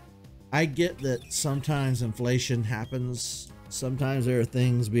 I get that sometimes inflation happens. Sometimes there are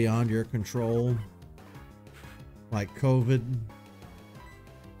things beyond your control, like COVID.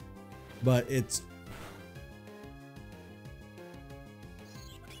 But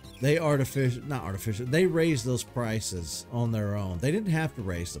they raised those prices on their own. They didn't have to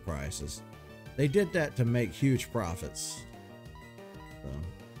raise the prices. They did that to make huge profits. So.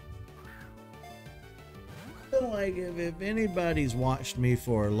 Like if anybody's watched me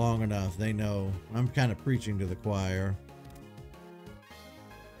for long enough, they know I'm kind of preaching to the choir.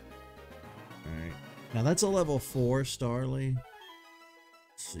 Now that's a level 4 Starly.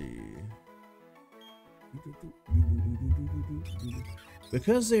 Let's see.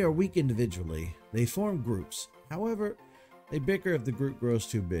 Because they are weak individually, they form groups. However, they bicker if the group grows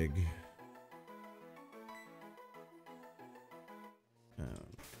too big.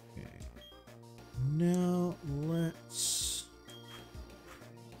 Okay. Now let's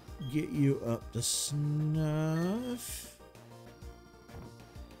get you up to snuff.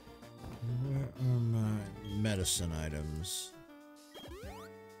 Where are my medicine items?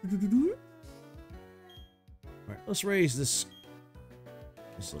 Alright, let's raise this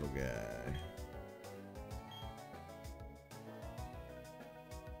little guy.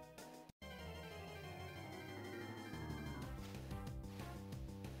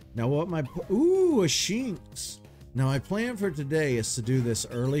 Now what my... Ooh, a Shinx. Now my plan for today is to do this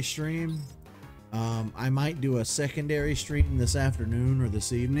early stream. I might do a secondary stream this afternoon or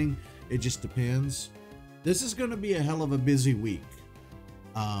this evening. It just depends. This is going to be a hell of a busy week.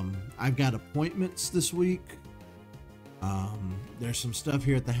 I've got appointments this week. There's some stuff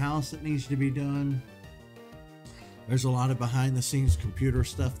here at the house that needs to be done. There's a lot of behind the scenes computer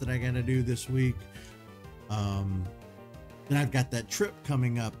stuff that I got to do this week. Then I've got that trip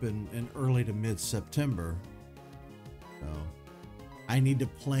coming up in early to mid-September. So I need to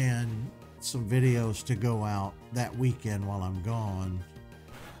plan some videos to go out that weekend while I'm gone.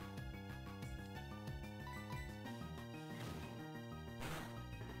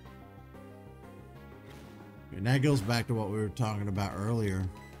 And that goes back to what we were talking about earlier.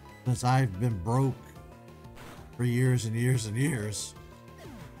 Since I've been broke for years and years and years,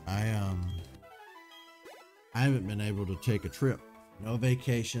 I haven't been able to take a trip. No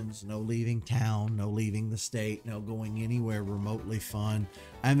vacations, no leaving town, no leaving the state, no going anywhere remotely fun.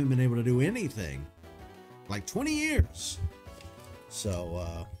 I haven't been able to do anything like 20 years.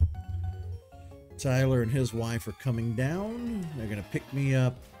 So Tyler and his wife are coming down. They're gonna pick me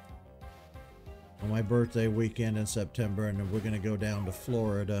up on my birthday weekend in September, and then we're gonna go down to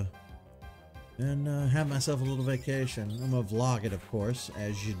Florida and have myself a little vacation. I'm gonna vlog it, of course,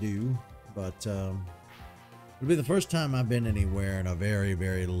 as you do, but it'll be the first time I've been anywhere in a very,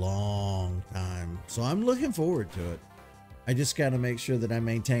 very long time, so I'm looking forward to it. I just got to make sure that I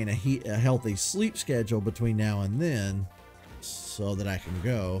maintain a healthy sleep schedule between now and then so that I can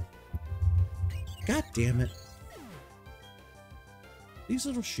go. God damn it. These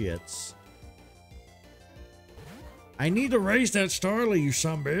little shits. I need to raise that Starly, you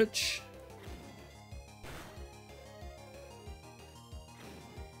sumbitch.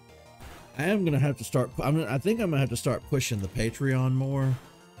 I am gonna have to start. I think I'm gonna have to start pushing the Patreon more.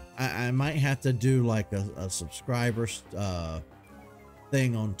 I might have to do like a subscriber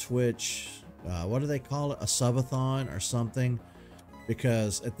thing on Twitch. What do they call it? A subathon or something?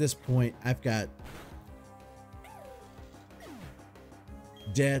 Because at this point, I've got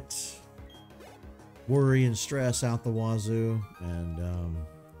debt, worry, and stress out the wazoo, and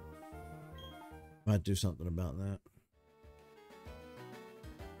might do something about that.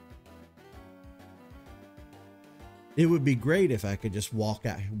 It would be great if I could just walk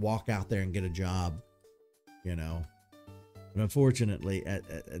out there and get a job, you know. But unfortunately,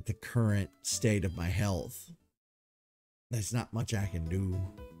 at the current state of my health, there's not much I can do.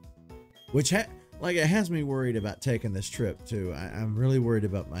 Which, like, it has me worried about taking this trip too. I'm really worried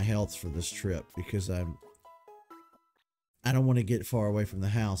about my health for this trip because I don't want to get far away from the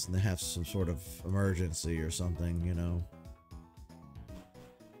house and then have some sort of emergency or something, you know.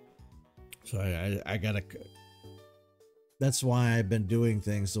 So I gotta. That's why I've been doing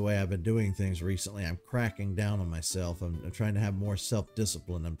things the way I've been doing things recently. I'm cracking down on myself. I'm trying to have more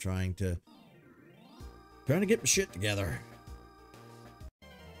self-discipline. I'm trying to get my shit together.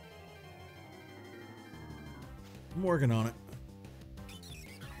 I'm working on it.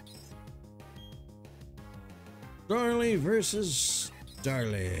 Starly versus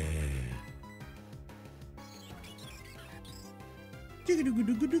Starly.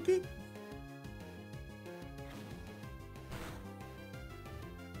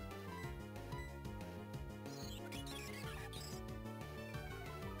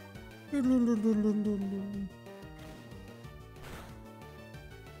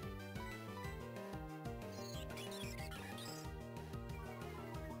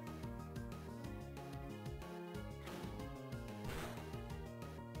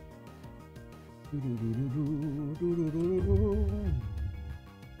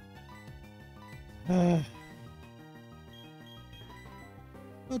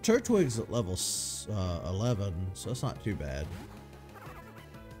 Well, Turtwig's at level 11, so that's not too bad.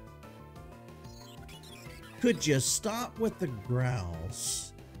 Could you stop with the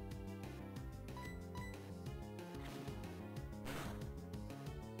growls?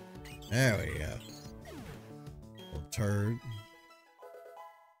 There we go. Little turd.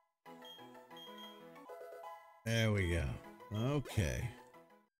 There we go. Okay.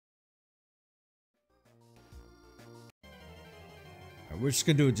 Right, we're just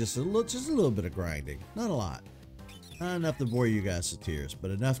gonna do just a little bit of grinding. Not a lot. Not enough to bore you guys to tears,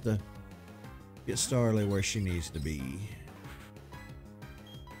 but enough to get Starly where she needs to be.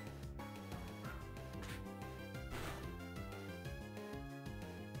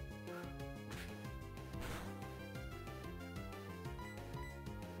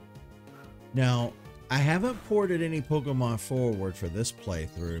 Now, I haven't ported any Pokemon forward for this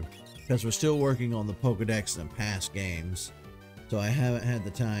playthrough because we're still working on the Pokedex in past games, so I haven't had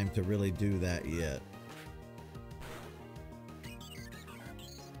the time to really do that yet.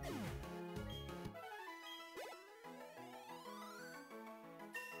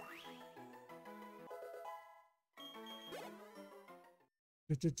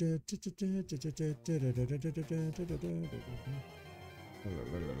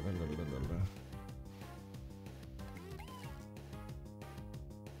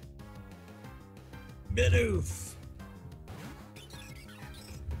 Bidoof.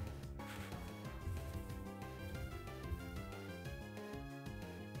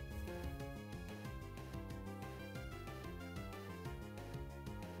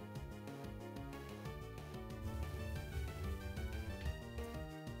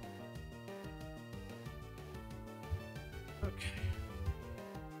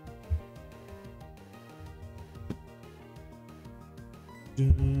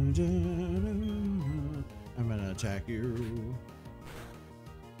 I'm gonna attack you.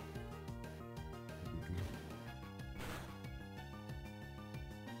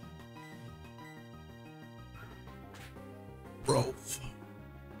 Rolf.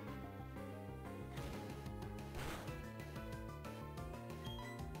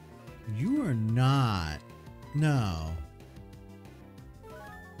 You are not. No.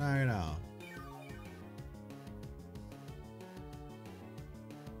 I know.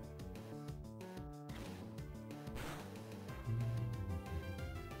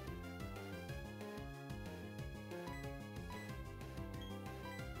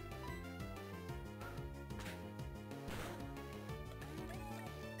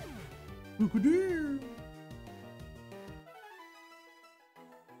 Crocodile.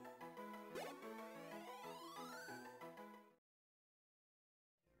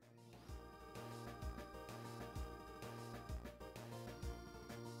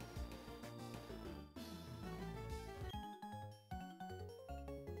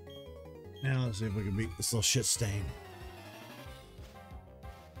 Now let's see if we can beat this little shit stain.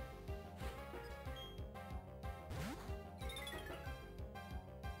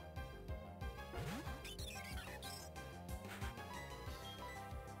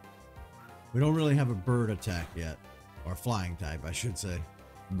 We don't really have a bird attack yet, or flying type, I should say.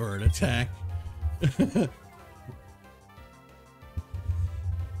 Bird attack.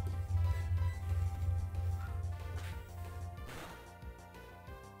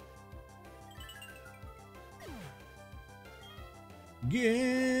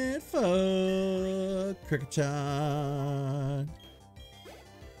 Get fucked, Cricket.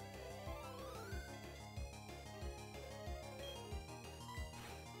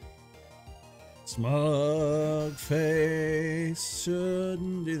 Smug face,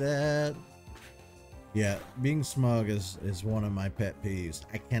 shouldn't do that. Yeah, being smug is one of my pet peeves.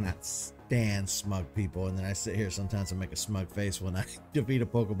 I cannot stand smug people, and then I sit here sometimes and make a smug face when I defeat a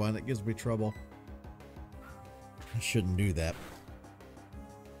Pokemon that gives me trouble. I shouldn't do that.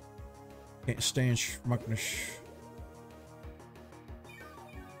 Can't stand smugness.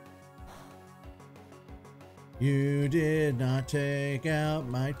 You did not take out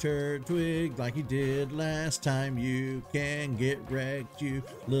my turd twig like you did last time. You can get wrecked, you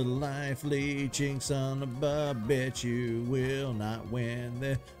little life leeching son of a bitch. You will not win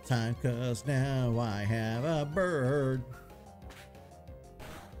this time, cause now I have a bird.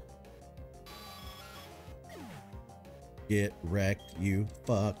 Get wrecked, you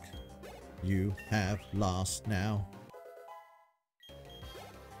fuck. You have lost now.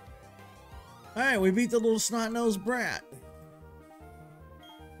 Alright, we beat the little snot-nosed brat.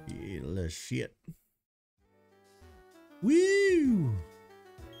 Yeah, little shit. Woo!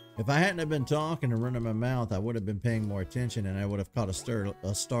 If I hadn't have been talking and running my mouth, I would have been paying more attention and I would have caught a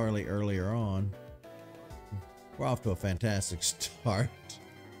Starly earlier on. We're off to a fantastic start.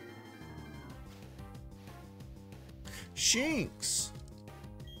 Shinx!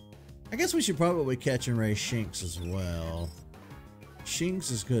 I guess we should probably catch and raise Shinx as well. Shinx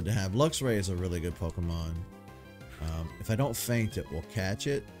is good to have. Luxray is a really good Pokemon. If I don't faint it, we'll catch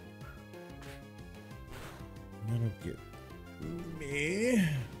it. That'll get me.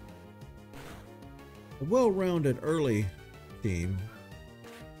 A well-rounded early team.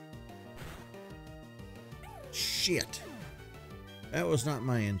 Shit. That was not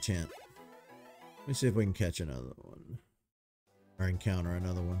my intent. Let me see if we can catch another one. Or encounter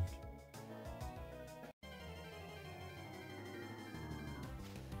another one.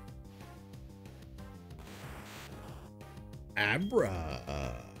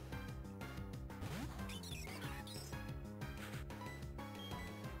 Abra.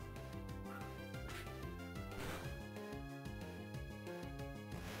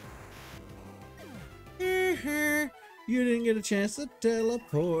 You didn't get a chance to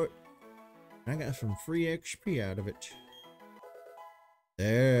teleport. I got some free XP out of it.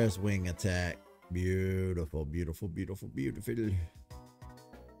 There's wing attack. Beautiful, beautiful, beautiful, beautiful.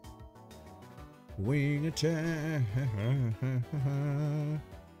 Wing attack.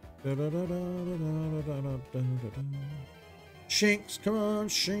 Shinx, come on,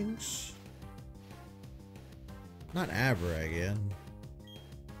 Shinx. Not Abra again.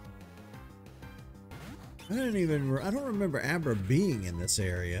 I don't remember Abra being in this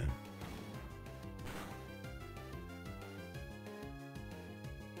area.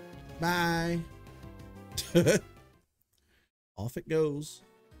 Bye. Off it goes.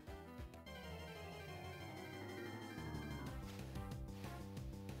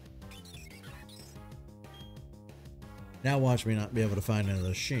 Now watch me not be able to find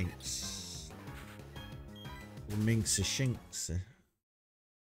another Shinx. Minx Shinx.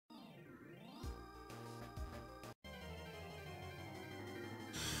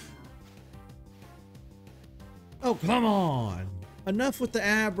 Oh, come on. Enough with the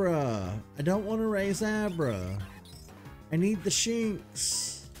Abra. I don't want to raise Abra. I need the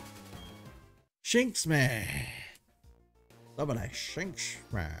Shinx. Shinx man. Somebody Shinx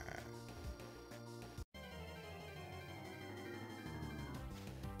man.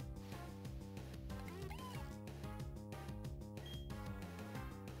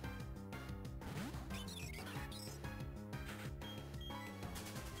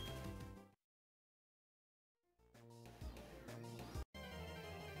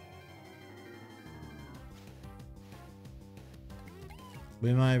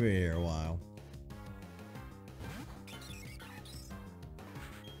 We might be here a while.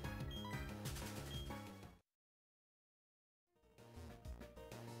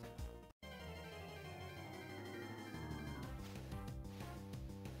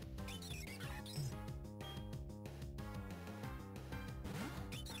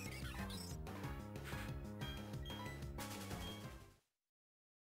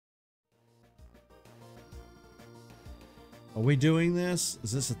 Are we doing this?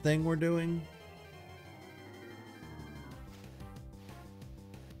 Is this a thing we're doing?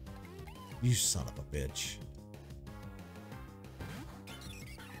 You son of a bitch.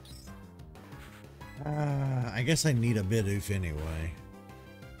 I guess I need a Bidoof anyway.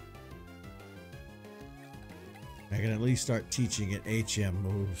 I can at least start teaching it HM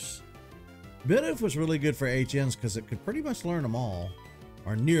moves. Bidoof was really good for HMs because it could pretty much learn them all.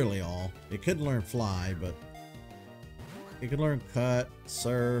 Or nearly all. It couldn't learn Fly, but it could learn Cut,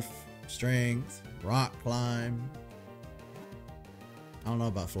 Surf, Strength, Rock Climb. I don't know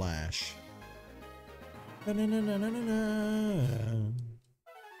about Flash. Na, na, na, na, na, na.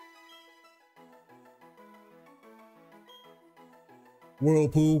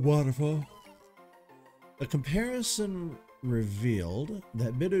 Whirlpool Waterfall. A comparison revealed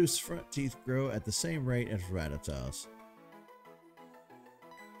that Bidoof's front teeth grow at the same rate as Rattata's.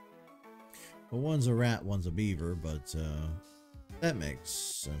 Well, one's a rat, one's a beaver, but that makes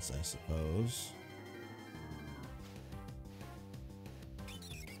sense, I suppose.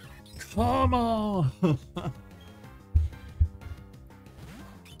 Come on!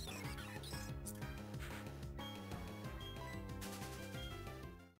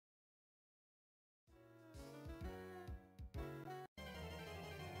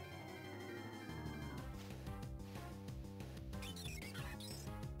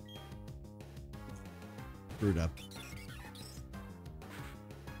 Screwed up.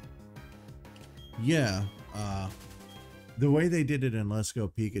 Yeah, the way they did it in Let's Go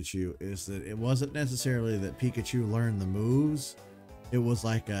Pikachu is that it wasn't necessarily that Pikachu learned the moves. It was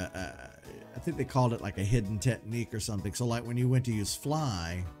like I think they called it like a hidden technique or something. So like when you went to use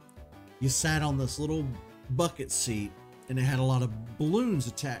Fly, you sat on this little bucket seat and it had a lot of balloons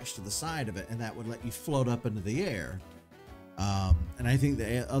attached to the side of it, and that would let you float up into the air. And I think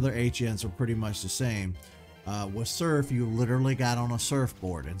the other HNs are pretty much the same. With Surf, you literally got on a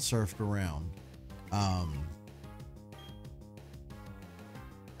surfboard and surfed around.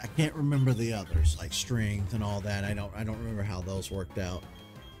 I can't remember the others, like strength and all that. I don't remember how those worked out.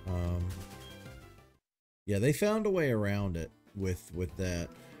 Yeah, they found a way around it with that.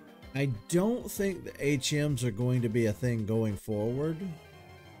 I don't think the HMs are going to be a thing going forward,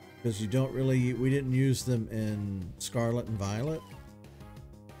 because we didn't use them in Scarlet and Violet.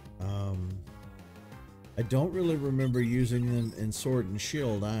 I don't really remember using them in Sword and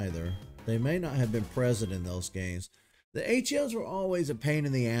Shield either. They may not have been present in those games. The HMs were always a pain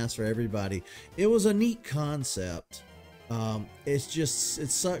in the ass for everybody. It was a neat concept. It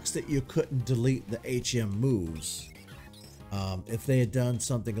sucks that you couldn't delete the HM moves. If they had done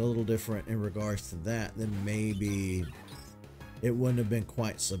something a little different in regards to that, then maybe it wouldn't have been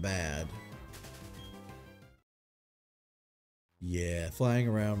quite so bad. Yeah, flying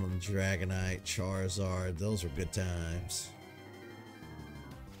around on Dragonite, Charizard, those were good times.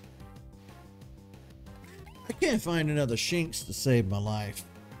 I can't find another Shinx to save my life.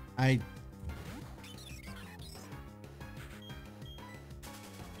 I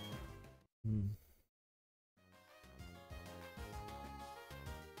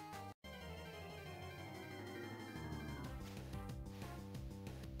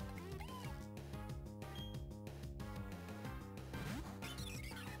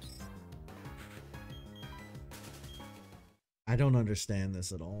don't understand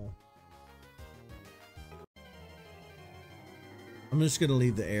this at all. I'm just gonna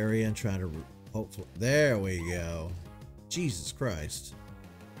leave the area and try to hopefully. There we go. Jesus Christ.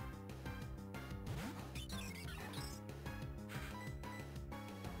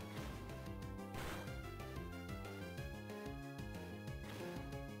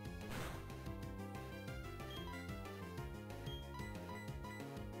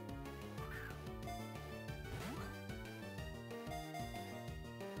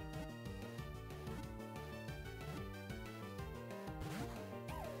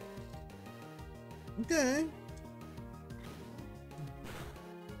 Okay.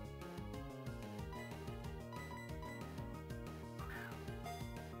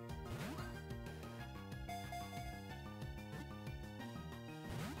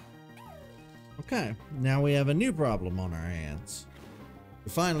 Okay, now we have a new problem on our hands.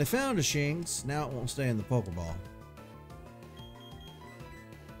 We finally found a Shinx, now it won't stay in the Pokeball.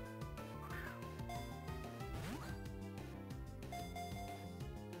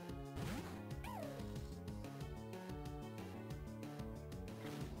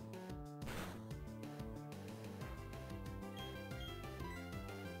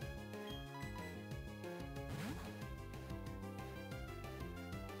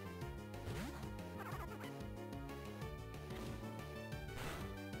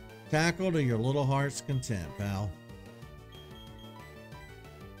 Tackle to your little heart's content, pal.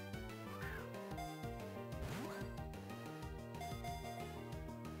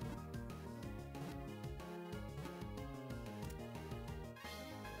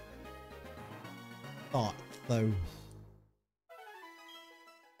 Thought, though.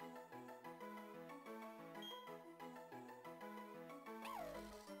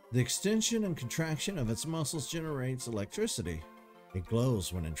 The extension and contraction of its muscles generates electricity. It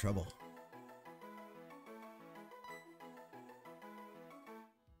glows when in trouble.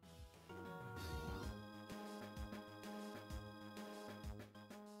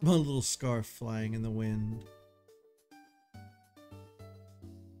 One little scarf flying in the wind.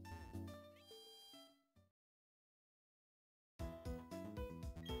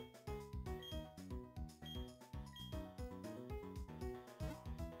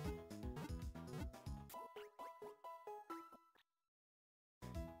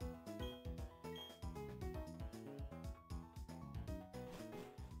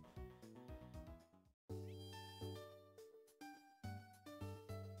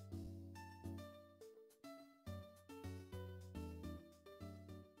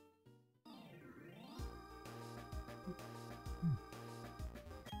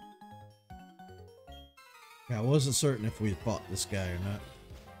 I wasn't certain if we fought this guy or not.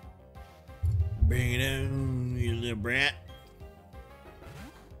 Bring it on, you little brat.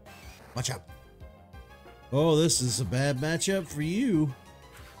 Watch out. Oh, this is a bad matchup for you.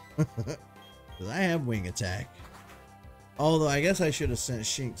 Because I have wing attack. Although I guess I should have sent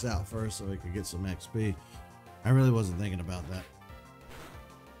Shinx out first so we could get some XP. I really wasn't thinking about that.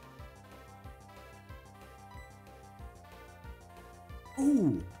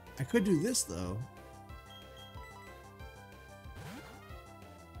 Ooh, I could do this though.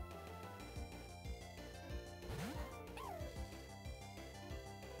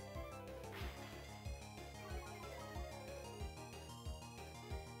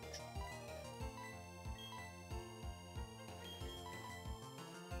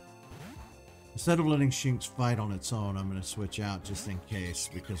 Instead of letting Shinx fight on its own, I'm going to switch out just in case,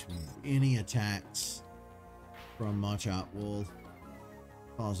 because any attacks from Machop will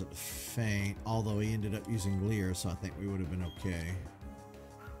cause it to faint, although he ended up using Leer, so I think we would have been okay.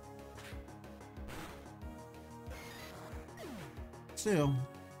 Still.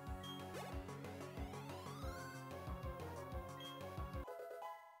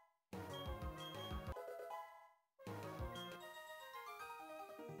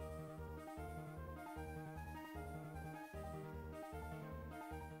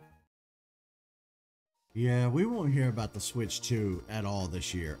 Yeah, we won't hear about the Switch 2 at all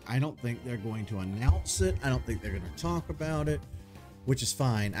this year. I don't think they're going to announce it. I don't think they're going to talk about it, which is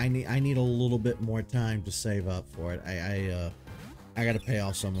fine. I need a little bit more time to save up for it. I got to pay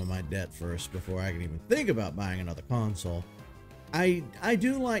off some of my debt first before I can even think about buying another console. I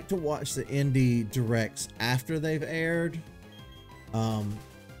do like to watch the indie directs after they've aired. I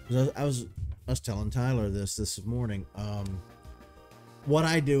was telling Tyler this morning. What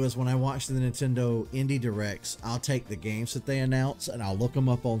I do is when I watch the Nintendo Indie Directs, I'll take the games that they announce and I'll look them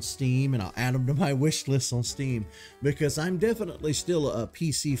up on Steam and I'll add them to my wish list on Steam, because I'm definitely still a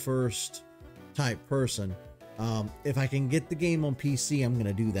PC first type person. If I can get the game on PC, I'm going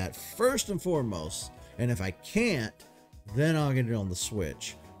to do that first and foremost. And if I can't, then I'll get it on the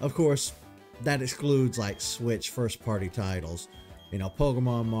Switch. Of course, that excludes like Switch first party titles. You know,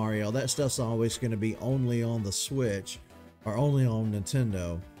 Pokemon, Mario, that stuff's always going to be only on the Switch. Or only on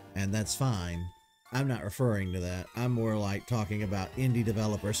Nintendo, and that's fine. I'm not referring to that. I'm more like talking about indie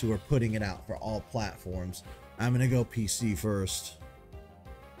developers who are putting it out for all platforms. I'm gonna go PC first.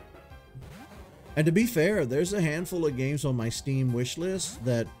 And to be fair, there's a handful of games on my Steam wishlist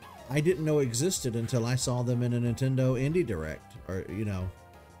that I didn't know existed until I saw them in a Nintendo Indie Direct, or you know,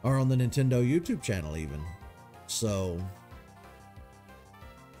 or on the Nintendo YouTube channel even. So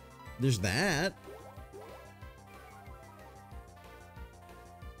there's that.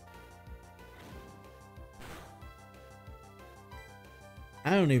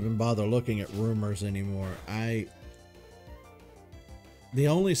 I don't even bother looking at rumors anymore. The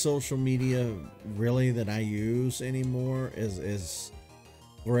only social media really that I use anymore is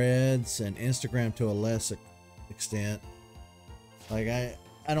Threads and Instagram to a less extent. Like I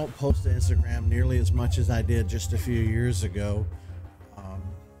don't post to Instagram nearly as much as I did just a few years ago.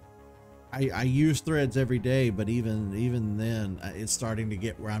 I use Threads every day, but even then, it's starting to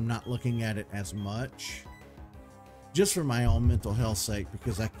get where I'm not looking at it as much. Just for my own mental health sake,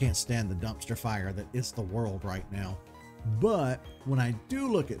 because I can't stand the dumpster fire that is the world right now. But when I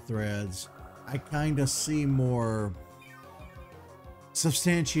do look at Threads, I kind of see more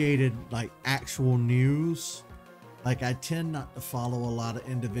substantiated, like actual news. Like I tend not to follow a lot of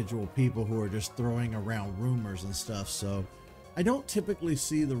individual people who are just throwing around rumors and stuff. So I don't typically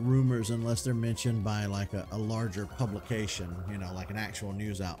see the rumors unless they're mentioned by like a larger publication, you know, like an actual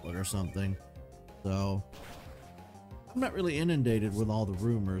news outlet or something. So I'm not really inundated with all the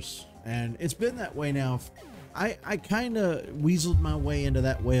rumors, and it's been that way now. I kind of weaseled my way into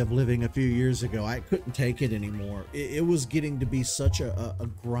that way of living a few years ago. I couldn't take it anymore. It was getting to be such a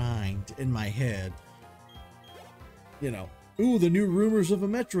grind in my head. You know, ooh, the new rumors of a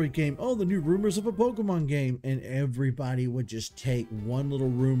Metroid game. Oh, the new rumors of a Pokemon game. And everybody would just take one little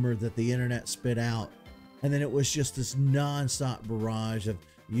rumor that the internet spit out. And then it was just this nonstop barrage of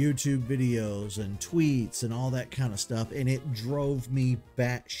YouTube videos and tweets and all that kind of stuff, and it drove me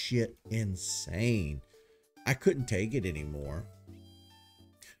batshit insane. I couldn't take it anymore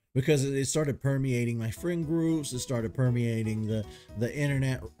because it started permeating my friend groups. It started permeating the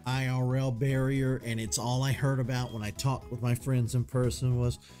internet IRL barrier, and it's all I heard about when I talked with my friends in person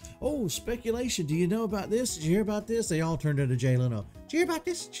was, oh, speculation. Do you know about this? Did you hear about this? They all turned into Jay Leno. Did you hear about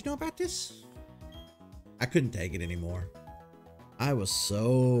this? Did you know about this? I couldn't take it anymore. I was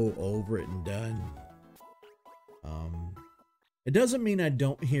so over it and done. It doesn't mean I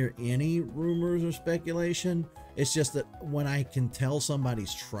don't hear any rumors or speculation. It's just that when I can tell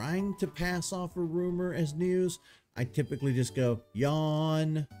somebody's trying to pass off a rumor as news, I typically just go,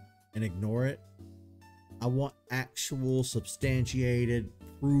 yawn, and ignore it. I want actual, substantiated,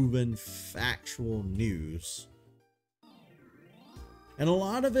 proven, factual news. And a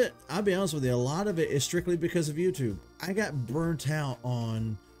lot of it, I'll be honest with you, a lot of it is strictly because of YouTube. I got burnt out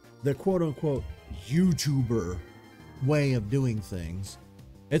on the quote-unquote YouTuber way of doing things.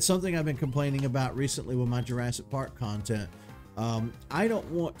 It's something I've been complaining about recently with my Jurassic Park content. I don't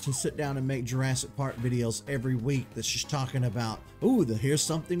want to sit down and make Jurassic Park videos every week that's just talking about, ooh, here's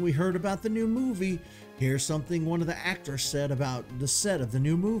something we heard about the new movie. Here's something one of the actors said about the set of the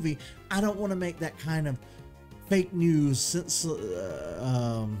new movie. I don't want to make that kind of fake news since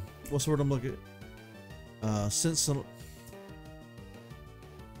what's the word I'm looking at? since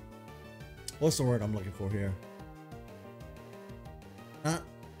what's the word I'm looking for here?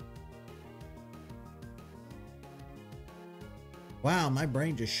 Wow, my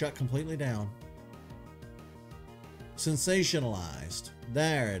brain just shut completely down. Sensationalized.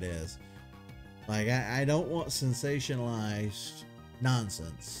 There it is. Like, I don't want sensationalized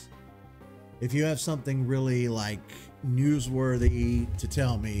nonsense. If you have something really, like, newsworthy to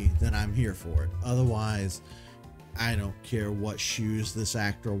tell me, then I'm here for it. Otherwise, I don't care what shoes this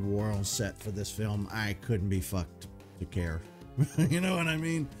actor wore on set for this film. I couldn't be fucked to care. You know what I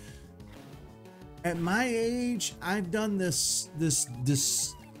mean? At my age, I've done this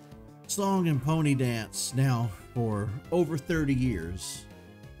song and pony dance now for over 30 years.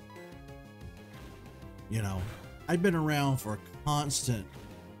 You know, I've been around for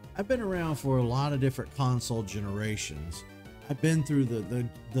a lot of different console generations. I've been through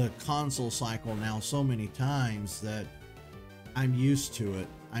the console cycle now so many times that I'm used to it.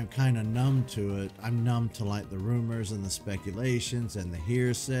 I'm kind of numb to it. I'm numb to like the rumors and the speculations and the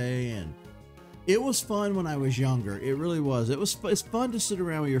hearsay, and it was fun when I was younger. It really was. It's fun to sit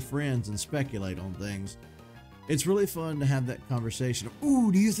around with your friends and speculate on things. It's really fun to have that conversation of,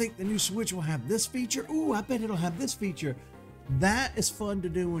 ooh, do you think the new Switch will have this feature? Ooh, I bet it'll have this feature. That is fun to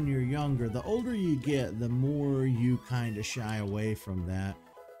do when you're younger. The older you get, the more you kind of shy away from that.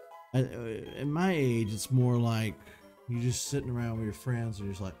 At my age, it's more like you're just sitting around with your friends and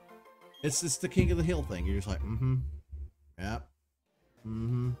you're just like, it's the king of the hill thing. You're just like, yep,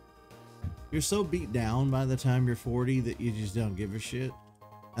 You're so beat down by the time you're 40 that you just don't give a shit.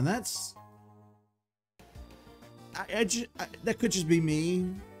 And that's, that could just be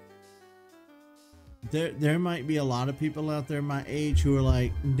me. There might be a lot of people out there my age who are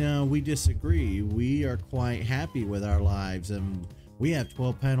like, no, we disagree. We are quite happy with our lives, and we have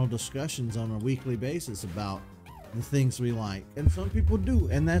 12-panel discussions on a weekly basis about the things we like. And some people do,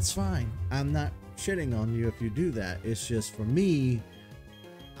 and that's fine. I'm not shitting on you if you do that. It's just, for me,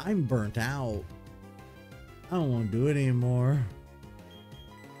 I'm burnt out. I don't want to do it anymore.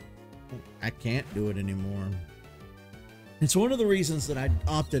 I can't do it anymore. It's one of the reasons that I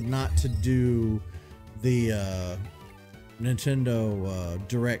opted not to do the Nintendo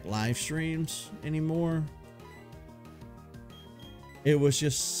Direct live streams anymore. It was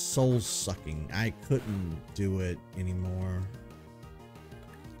just soul sucking. I couldn't do it anymore.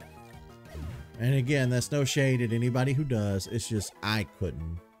 And again, that's no shade at anybody who does. It's just I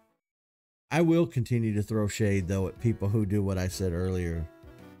couldn't. I will continue to throw shade though at people who do what I said earlier.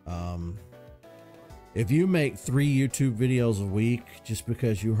 If you make 3 YouTube videos a week just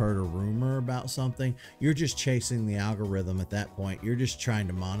because you heard a rumor about something, you're just chasing the algorithm at that point. You're just trying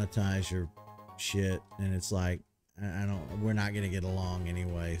to monetize your shit, and it's like, we're not going to get along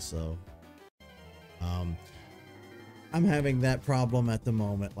anyway. So I'm having that problem at the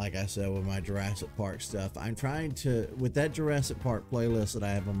moment, like I said, with my Jurassic Park stuff. I'm trying to, with that Jurassic Park playlist that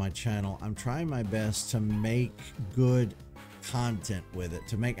I have on my channel, I'm trying my best to make good content with it,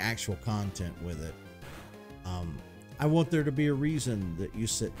 to make actual content with it. I want there to be a reason that you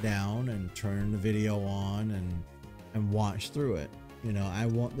sit down and turn the video on and watch through it. You know, I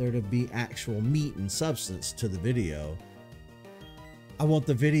want there to be actual meat and substance to the video. I want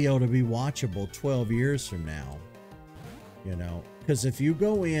the video to be watchable 12 years from now. You know, because if you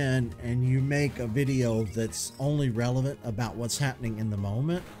go in and you make a video that's only relevant about what's happening in the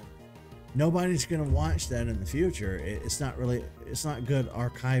moment, nobody's going to watch that in the future. It's not good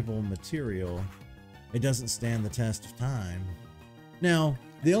archival material. It doesn't stand the test of time. Now,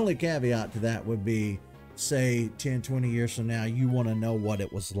 the only caveat to that would be, say 10, 20 years from now, you want to know what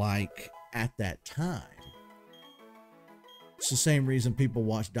it was like at that time. It's the same reason people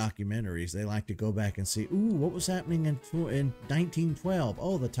watch documentaries. They like to go back and see, ooh, what was happening in 1912?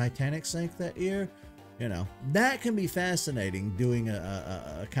 Oh, the Titanic sank that year. You know, that can be fascinating, doing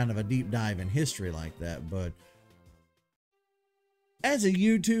a kind of a deep dive in history like that. But as a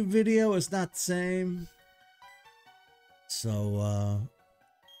YouTube video, it's not the same. So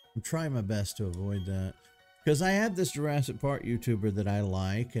I'm trying my best to avoid that, because I have this Jurassic Park YouTuber that I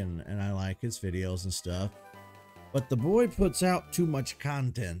like, and I like his videos and stuff. But the boy puts out too much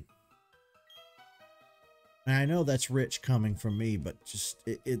content. And I know that's rich coming from me, but just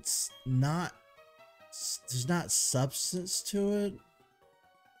it's not, there's not substance to it.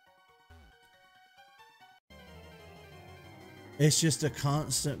 It's just a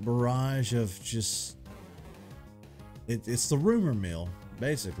constant barrage of just, it's the rumor mill,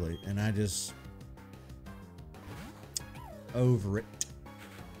 basically. And I just, over it.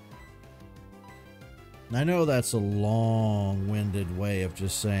 I know that's a long-winded way of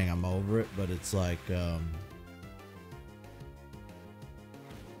just saying I'm over it, but it's like, I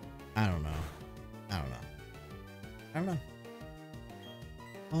don't know. I don't know. I don't know.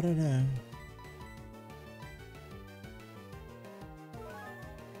 I don't know.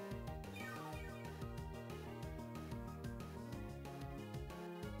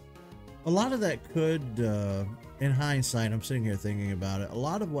 A lot of that could, in hindsight, I'm sitting here thinking about it, a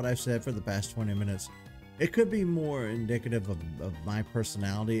lot of what I've said for the past 20 minutes, it could be more indicative of my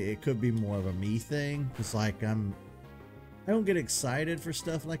personality. It could be more of a me thing. It's like I don't get excited for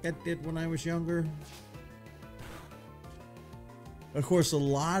stuff like I did when I was younger. Of course, a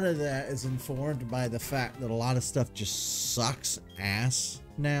lot of that is informed by the fact that a lot of stuff just sucks ass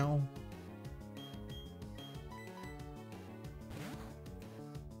now.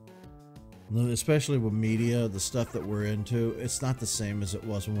 Especially with media, the stuff that we're into, it's not the same as it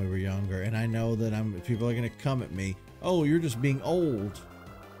was when we were younger. And I know that people are going to come at me, oh, you're just being old.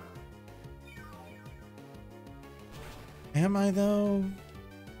 Am I though?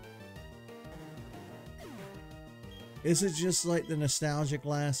 Is it just like the nostalgia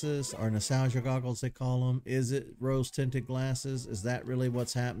glasses, or nostalgia goggles they call them? Is it rose tinted glasses? Is that really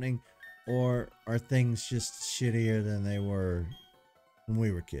what's happening? Or are things just shittier than they were when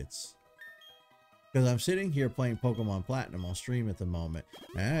we were kids? Because I'm sitting here playing Pokemon Platinum on stream at the moment.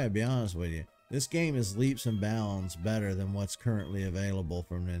 And I gotta be honest with you, this game is leaps and bounds better than what's currently available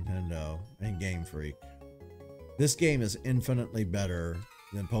from Nintendo and Game Freak. This game is infinitely better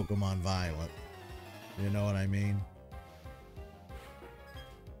than Pokemon Violet. You know what I mean?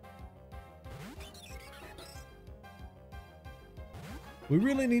 We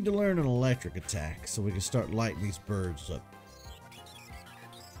really need to learn an electric attack so we can start lighting these birds up.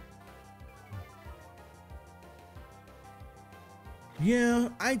 Yeah,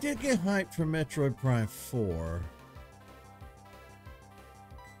 I did get hyped for Metroid Prime 4.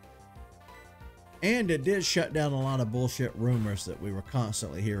 And it did shut down a lot of bullshit rumors that we were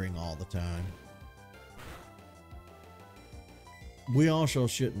constantly hearing all the time. We also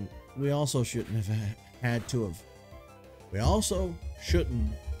shouldn't have had to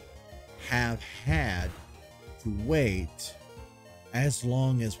wait as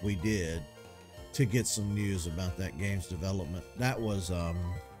long as we did to get some news about that game's development. That wasn't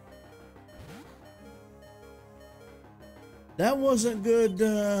good.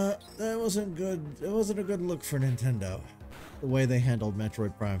 That wasn't good. It wasn't a good look for Nintendo, the way they handled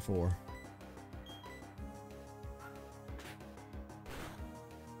Metroid Prime 4.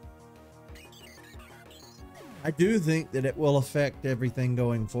 I do think that it will affect everything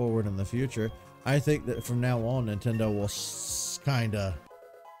going forward in the future. I think that from now on, Nintendo will kind of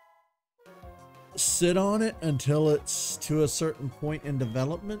sit on it until it's to a certain point in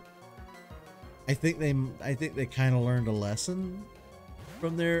development. I think they kind of learned a lesson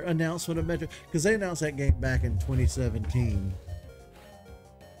from their announcement of Metro, because they announced that game back in 2017.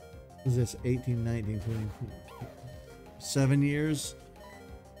 Was this 18, 19, 20, 7 years?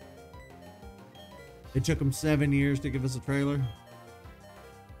 It took them 7 years to give us a trailer.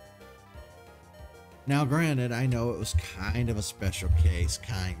 Now, granted, I know it was kind of a special case,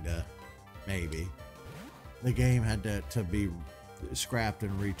 kinda, maybe. The game had to be scrapped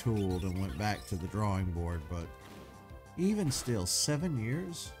and retooled and went back to the drawing board, but even still, 7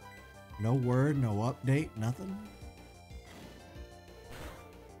 years? No word, no update, nothing?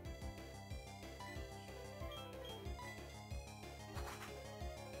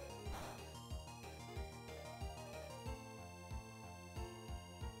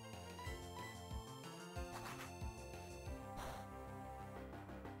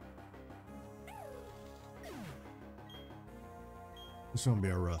 It's gonna be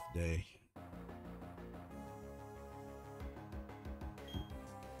a rough day.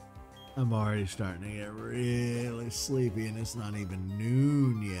 I'm already starting to get really sleepy and it's not even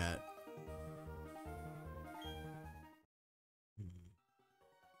noon yet.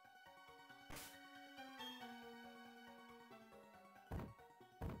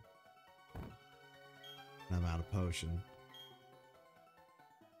 I'm out of potion.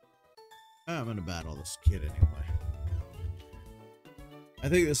 I'm gonna battle this kid anyway. I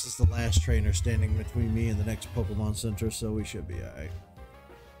think this is the last trainer standing between me and the next Pokemon Center, so we should be alright.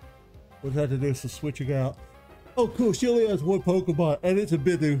 We'll have to do some switching out. Oh cool, she only has one Pokemon, and it's a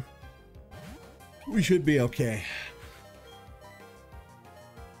Bidoof. We should be okay.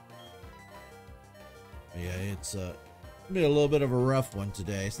 Yeah, it's been a little bit of a rough one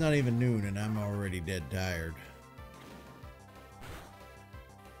today. It's not even noon and I'm already dead tired.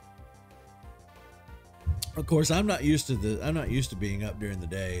 Of course, I'm not used to being up during the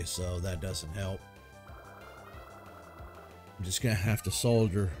day, so that doesn't help. I'm just gonna have to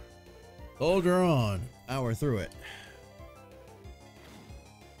soldier on, power through it.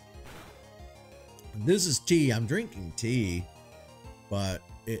 This is tea. I'm drinking tea, but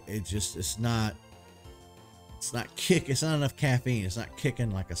it's not enough caffeine. It's not kicking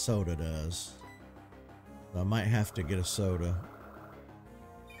like a soda does. So I might have to get a soda.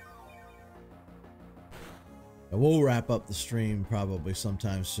 And we'll wrap up the stream probably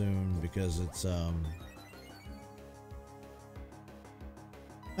sometime soon because it's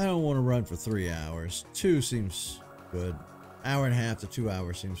I don't want to run for 3 hours. 2 seems good. Hour and a half to 2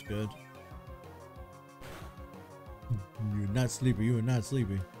 hours seems good. You're not sleepy. You are not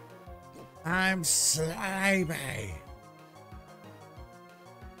sleepy. I'm sleepy.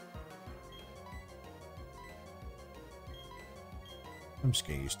 I'm just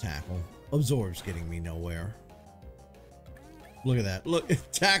gonna use tackle. Absorb's getting me nowhere. Look at that. Look,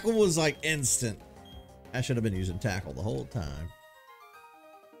 tackle was like instant. I should have been using tackle the whole time.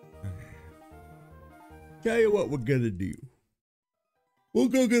 Tell you what we're gonna do. We'll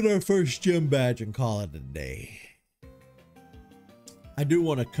go get our first gym badge and call it a day. I do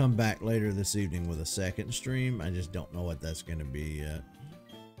want to come back later this evening with a second stream. I just don't know what that's going to be yet.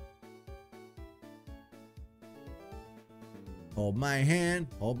 Hold my hand,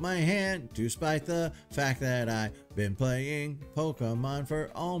 despite the fact that I've been playing Pokemon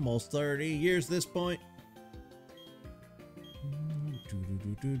for almost 30 years this point.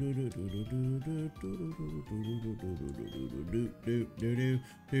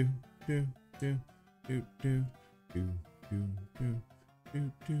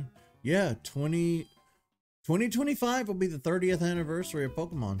 Yeah, 2025 will be the 30th anniversary of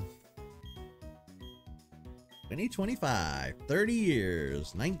Pokemon. 2025, 30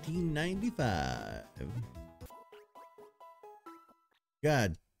 years, 1995.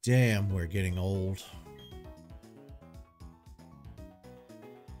 God damn, we're getting old.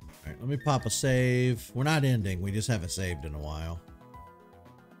 All right, let me pop a save. We're not ending, we just haven't saved in a while.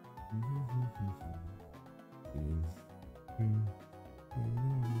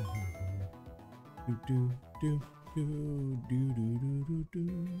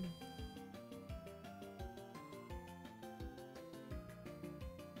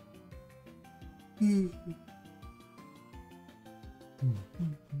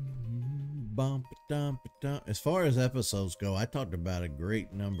 As far as episodes go, I talked about a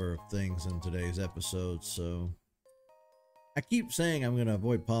great number of things in today's episode, so I keep saying I'm going to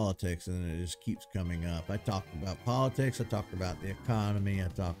avoid politics, and it just keeps coming up. I talked about politics, I talked about the economy, I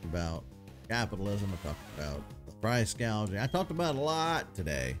talked about capitalism, I talked about the price gouging. I talked about a lot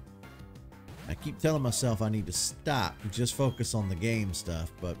today. I keep telling myself I need to stop and just focus on the game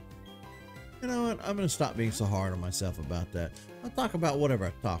stuff, but you know what? I'm going to stop being so hard on myself about that. I'll talk about whatever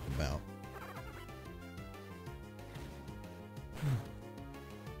I talk about.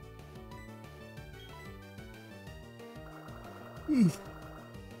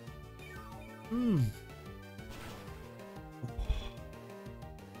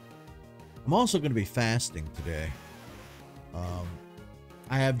 I'm also going to be fasting today.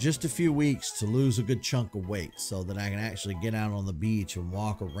 I have just a few weeks to lose a good chunk of weight so that I can actually get out on the beach and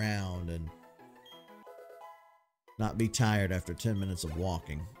walk around and not be tired after 10 minutes of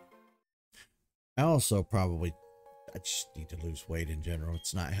walking. I also I just need to lose weight in general.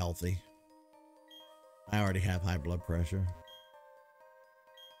 It's not healthy. I already have high blood pressure.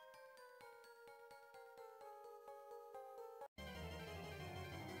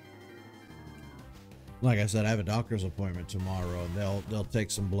 Like I said, I have a doctor's appointment tomorrow, and they'll take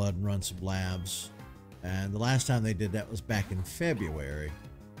some blood and run some labs. And the last time they did that was back in February.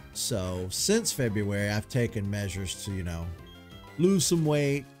 So since February, I've taken measures to, you know, lose some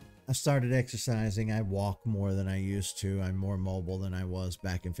weight. I started exercising. I walk more than I used to. I'm more mobile than I was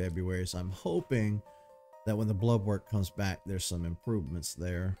back in February. So I'm hoping that when the blood work comes back, there's some improvements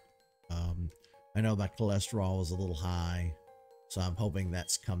there. I know my cholesterol was a little high, so I'm hoping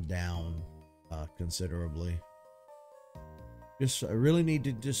that's come down considerably. I really need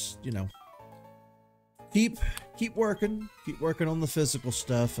to just, you know, keep working on the physical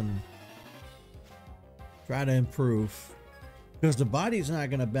stuff and try to improve, because the body's not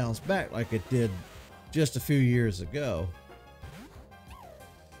going to bounce back like it did just a few years ago.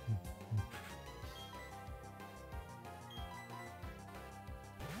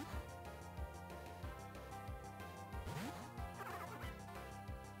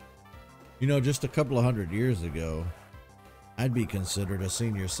 You know, just a couple of 100 years ago, I'd be considered a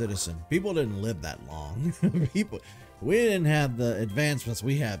senior citizen. People didn't live that long. We didn't have the advancements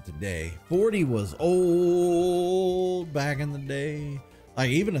we have today. 40 was old back in the day.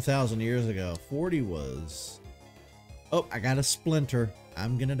 Like even 1,000 years ago, 40 was Oh, I got a splinter.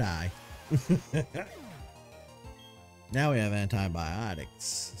 I'm gonna die. Now we have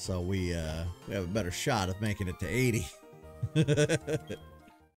antibiotics, so we have a better shot of making it to 80.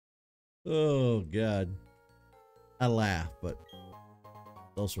 Oh God, I laugh, but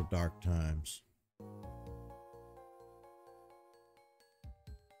those were dark times.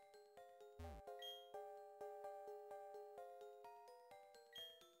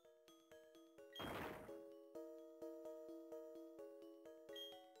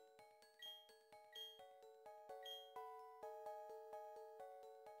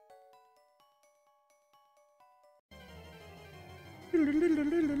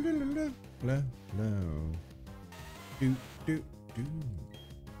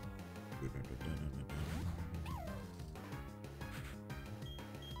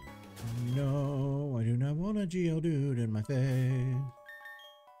 No, I do not want a Geodude in my face.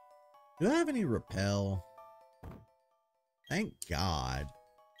 Do I have any repel? Thank God.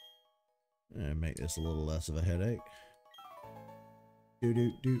 Make this a little less of a headache.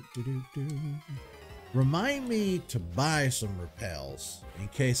 Remind me to buy some repels in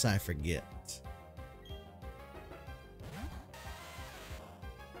case I forget.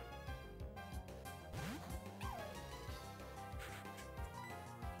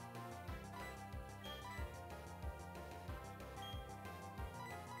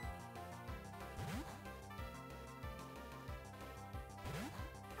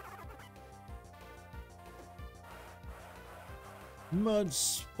 Mud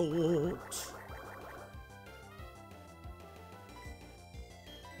sport.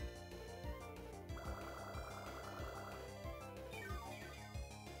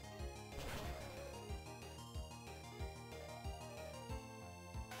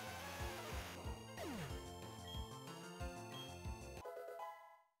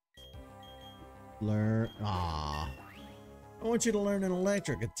 Learn. Ah. I want you to learn an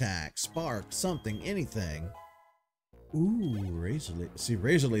electric attack, spark, something, anything. Ooh, Razor Leaf. See,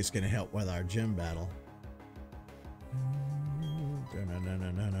 Razor Leaf's gonna help with our gym battle.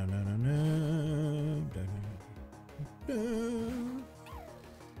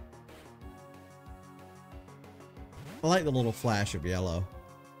 I like the little flash of yellow.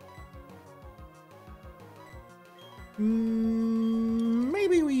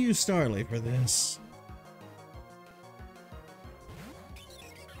 Maybe we use Starly for this.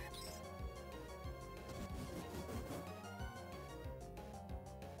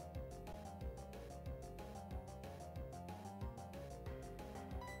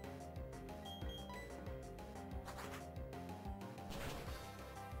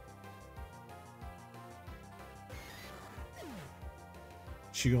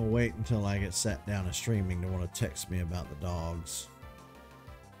 She gonna wait until I get sat down and streaming to want to text me about the dogs.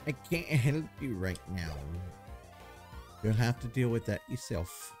 I can't help you right now. You'll have to deal with that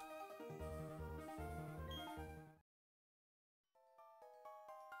yourself.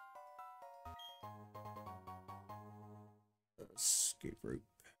 Escape route.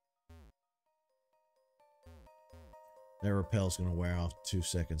 That repel's gonna wear off 2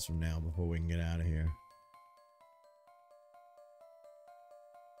 seconds from now before we can get out of here.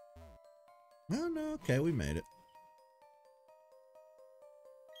 Oh no, okay, we made it.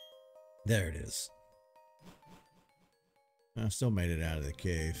 There it is. I still made it out of the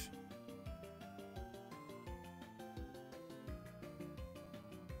cave.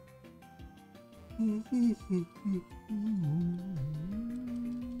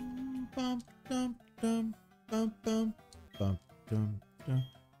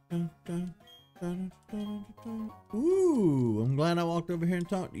 Ooh, I'm glad I walked over here and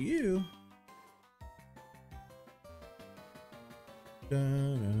talked to you.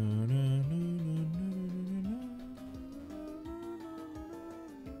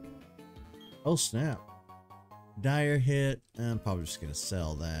 Oh snap. Dire hit. I'm probably just gonna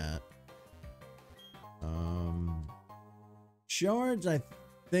sell that. Shards, I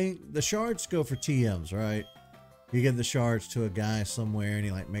think the shards go for TMs, right? You give the shards to a guy somewhere and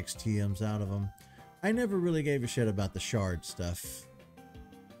he like makes TMs out of them. I never really gave a shit about the shard stuff.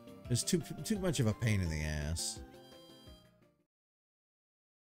 It's too much of a pain in the ass.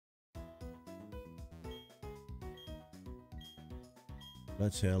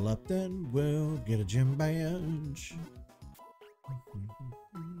 Let's heal up then, we'll get a gym badge.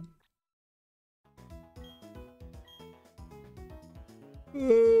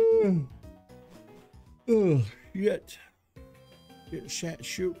 Shit. Get shot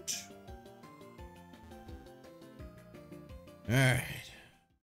shoot. Alright.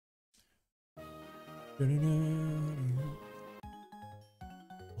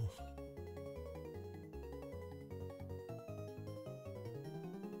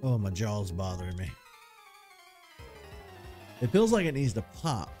 Oh, my jaw's bothering me. It feels like it needs to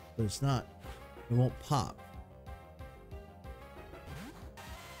pop, but it's not. It won't pop.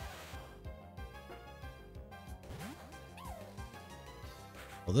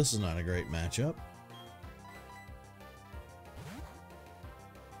 Well, this is not a great matchup.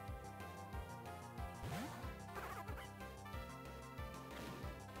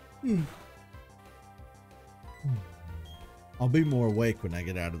 I'll be more awake when I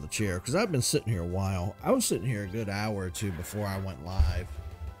get out of the chair because I've been sitting here a while. I was sitting here a good hour or two before I went live.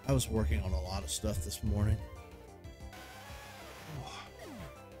 I was working on a lot of stuff this morning.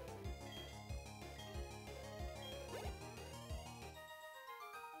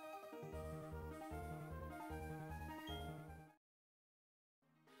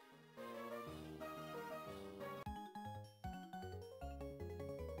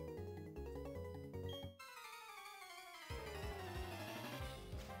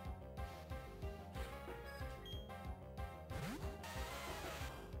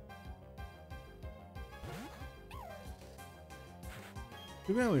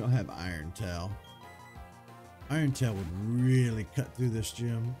 Too bad we don't have Iron Tail. Iron Tail would really cut through this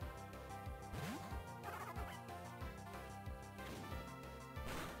gym.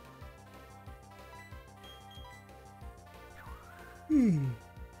 I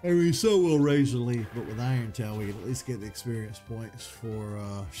mean, so will Razor Leaf, but with Iron Tail, we can at least get the experience points for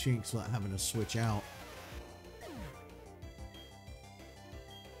Shinx not having to switch out.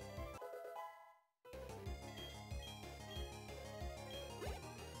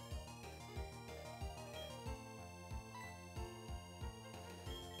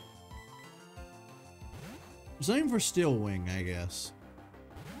 Same for Steel Wing, I guess.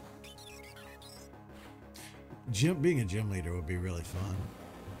 Being a gym leader would be really fun.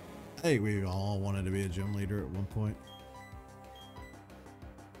 I think we all wanted to be a gym leader at one point.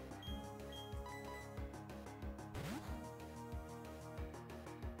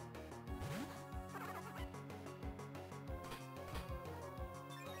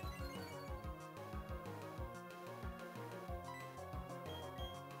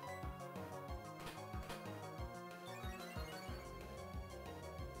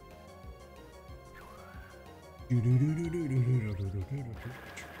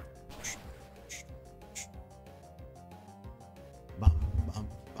 Bum, bum,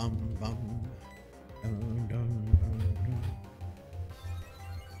 bum, bum. Dun, dun, dun, dun.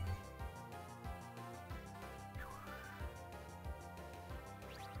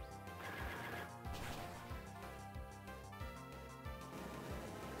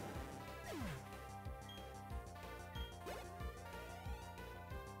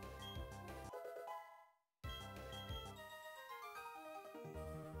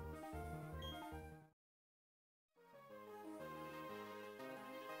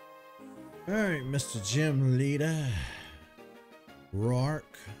 All right, Mr. Gym Leader. Roark.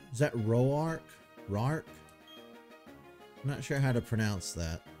 Is that Roark? Roark? I'm not sure how to pronounce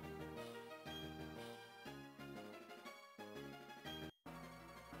that.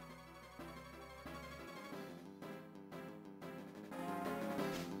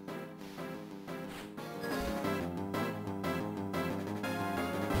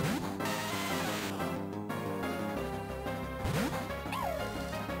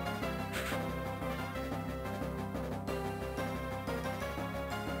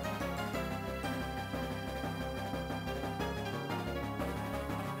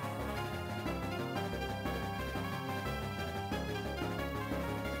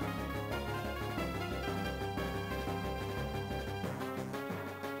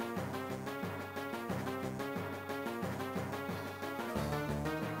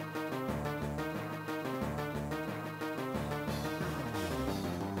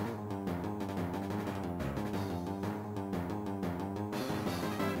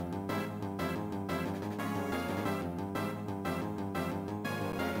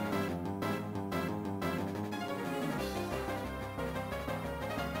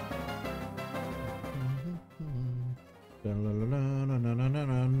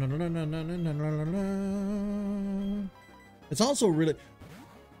 It's also really...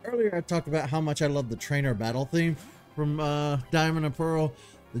 Earlier I talked about how much I love the trainer battle theme from Diamond and Pearl.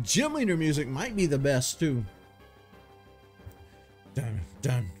 The gym leader music might be the best too. Dun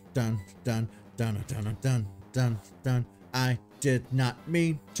dun dun dun dun dun dun dun dun. I did not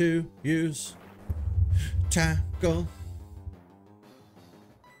mean to use tackle.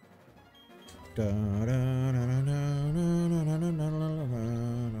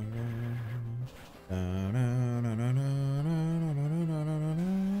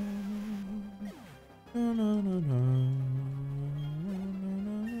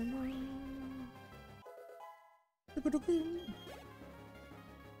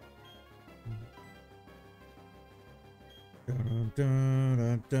 Dun, dun,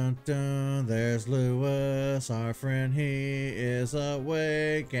 dun, dun, dun. There's Lewis, our friend. He is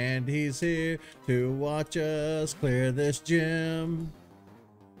awake and he's here to watch us clear this gym.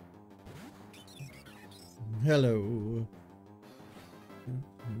 Hello.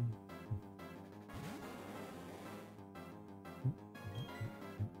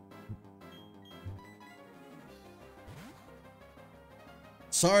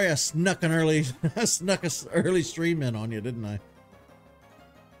 Sorry, I snuck an early stream in on you, didn't I?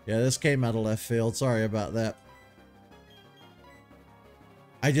 Yeah, this came out of left field. Sorry about that.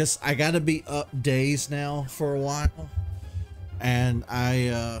 I gotta be up days now for a while, and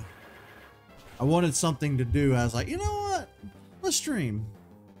I wanted something to do. I was like, you know what? Let's stream.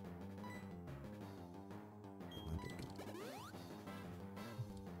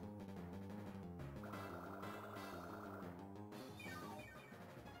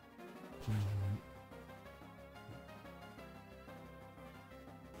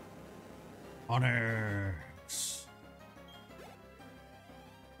 Honors.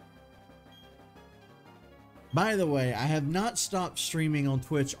 By the way, I have not stopped streaming on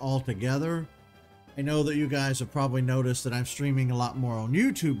Twitch altogether. I know that you guys have probably noticed that I'm streaming a lot more on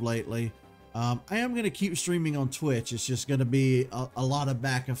YouTube lately. I am going to keep streaming on Twitch. It's just going to be a lot of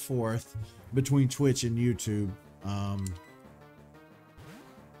back and forth between Twitch and YouTube.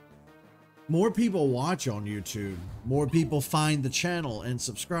 More people watch on YouTube. More people find the channel and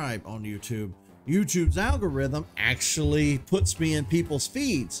subscribe on YouTube. YouTube's algorithm actually puts me in people's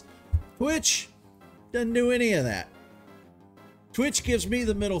feeds. Twitch doesn't do any of that. Twitch gives me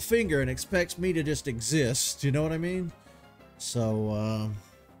the middle finger and expects me to just exist. You know what I mean? So,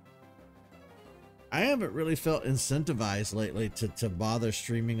 I haven't really felt incentivized lately to bother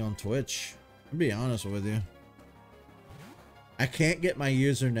streaming on Twitch. I'll be honest with you. I can't get my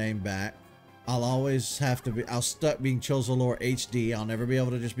username back. I'll always have to be, I'll stuck being chozolorehd HD. I'll never be able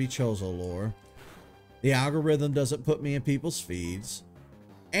to just be chozolorehd. The algorithm doesn't put me in people's feeds.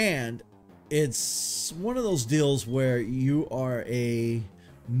 And it's one of those deals where you are a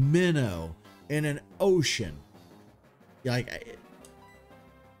minnow in an ocean. Like,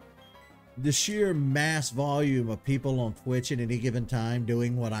 the sheer mass volume of people on Twitch at any given time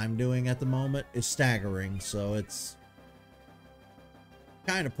doing what I'm doing at the moment is staggering. So it's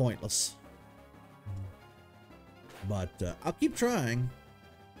kind of pointless. But I'll keep trying.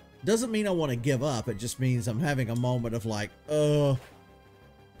 Doesn't mean I want to give up. It just means I'm having a moment of like, you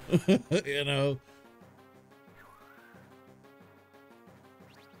know.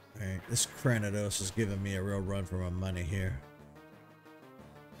 All right, this Cranidos is giving me a real run for my money here.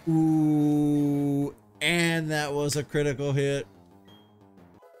 Ooh, and that was a critical hit.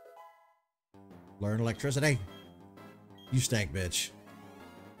 Learn electricity. You stank, bitch.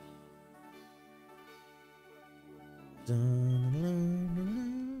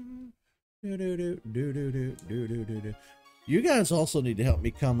 You guys also need to help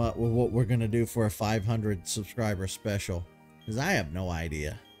me come up with what we're gonna do for a 500 subscriber special, because I have no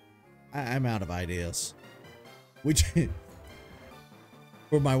idea. I'm out of ideas. Which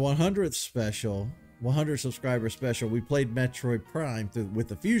for my 100th special, 100 subscriber special, we played Metroid Prime with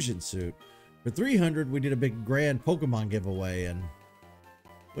the fusion suit. For 300, we did a big grand Pokemon giveaway, and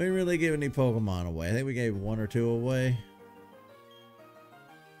we didn't really give any Pokemon away. I think we gave 1 or 2 away.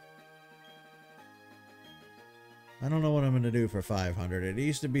 I don't know what I'm going to do for 500. It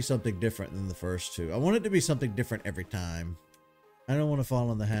needs to be something different than the first 2. I want it to be something different every time. I don't want to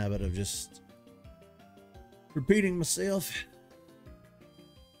fall in the habit of just repeating myself.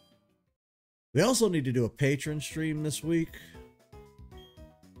 We also need to do a patron stream this week.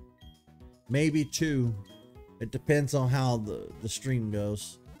 Maybe 2. It depends on how the stream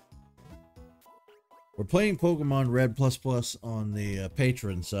goes. We're playing Pokemon Red++ on the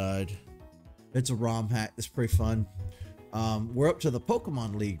patron side. It's a ROM hack. It's pretty fun. We're up to the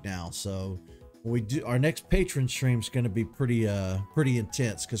Pokemon League now, so when we do our next patron stream is going to be pretty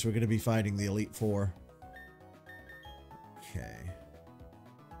intense because we're going to be fighting the Elite Four. Okay.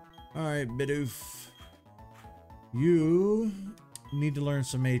 All right, Bidoof. You need to learn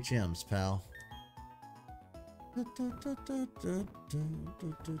some HMs, pal.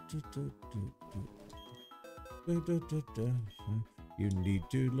 You need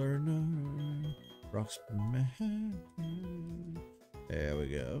to learn rocks. There we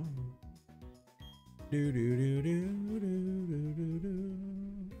go. Do do do do do do do do.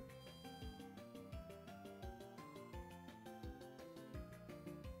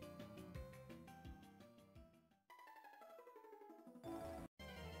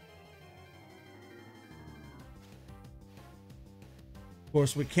 Of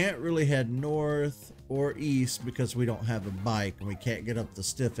course, we can't really head north or east because we don't have a bike and we can't get up the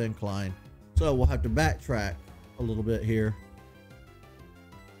stiff incline. So we'll have to backtrack a little bit here.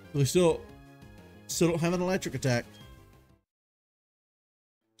 We still don't have an electric attack.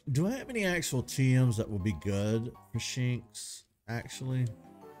 Do I have any actual TMs that will be good for Shinx, actually?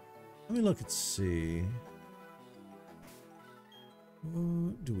 Let me look and see.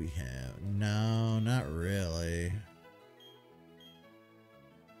 What do we have? No, not really.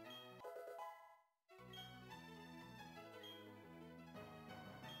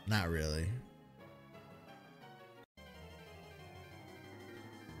 Not really.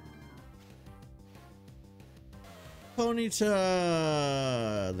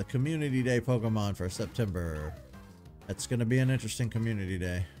 Ponyta, the Community Day Pokemon for September. That's going to be an interesting Community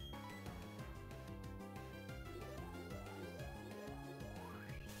Day.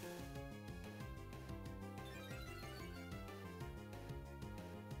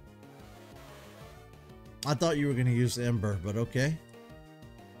 I thought you were going to use Ember, but okay.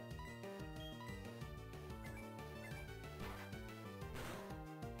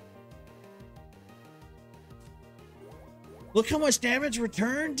 Look how much damage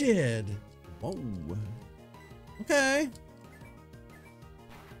Return did. Whoa. Okay.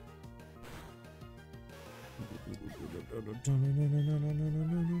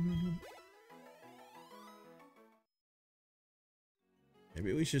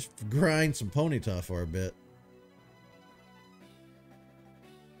 Maybe we should grind some Ponyta for a bit.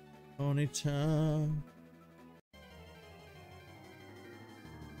 Ponyta.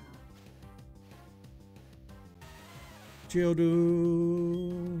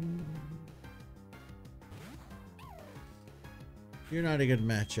 Geodude. You're not a good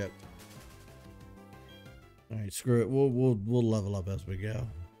matchup. All right, screw it. We'll level up as we go.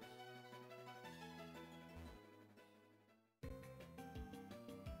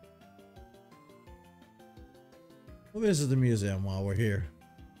 We'll visit the museum while we're here.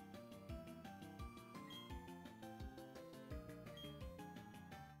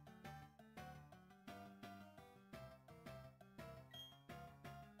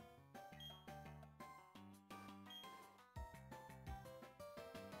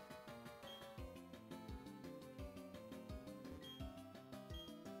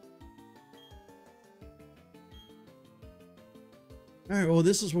 All right, well,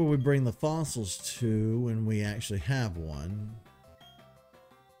 this is where we bring the fossils to when we actually have one.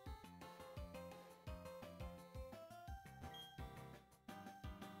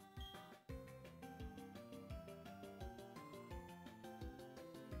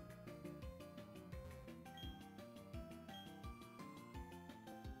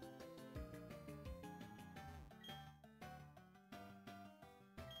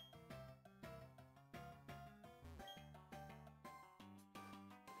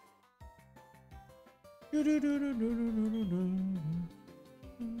 I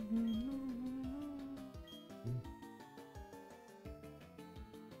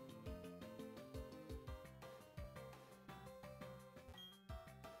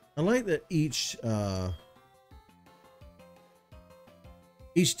like that each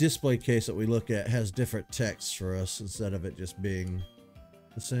display case that we look at has different text for us instead of it just being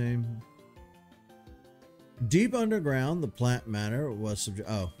the same. Deep underground, the plant matter was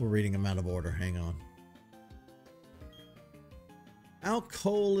oh, we're reading them out of order. Hang on. How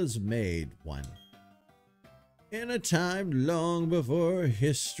coal is made. 1. In a time long before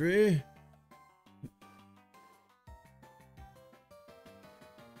history.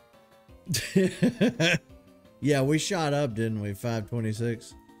 Yeah, we shot up, didn't we?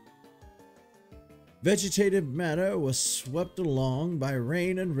 526. Vegetative matter was swept along by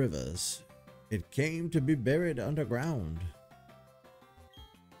rain and rivers. It came to be buried underground.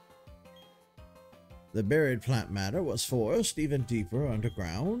 The buried plant matter was forced even deeper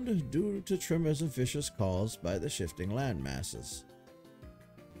underground due to tremors and fissures caused by the shifting land masses.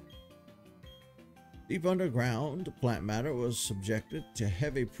 Deep underground, plant matter was subjected to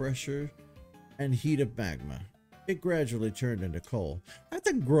heavy pressure and heat of magma. It gradually turned into coal. That's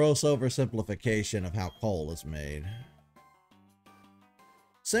a gross oversimplification of how coal is made.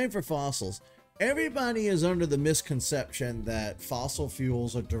 Same for fossils. Everybody is under the misconception that fossil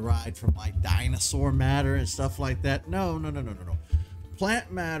fuels are derived from like dinosaur matter and stuff like that. No.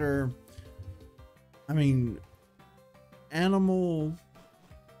 Plant matter, I mean, animal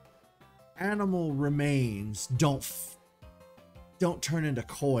remains don't turn into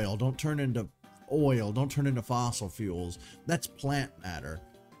coil, don't turn into oil, don't turn into fossil fuels. That's plant matter.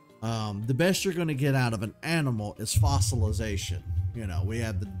 The best you're going to get out of an animal is fossilization. You know, we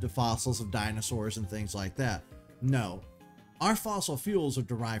have the fossils of dinosaurs and things like that. No, our fossil fuels are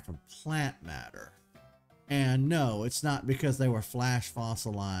derived from plant matter. And no, it's not because they were flash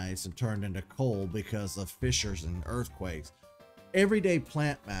fossilized and turned into coal because of fissures and earthquakes. Everyday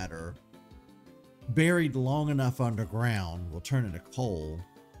plant matter buried long enough underground will turn into coal,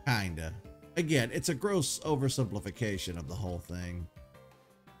 kinda. Again, it's a gross oversimplification of the whole thing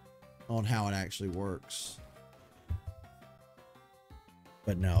on how it actually works.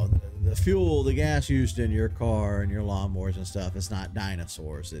 But no, the fuel, the gas used in your car and your lawnmowers and stuff, it's not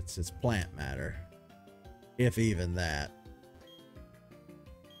dinosaurs, it's plant matter. If even that.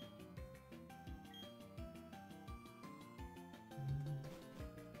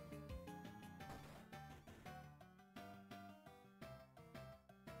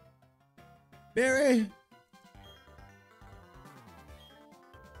 Barry!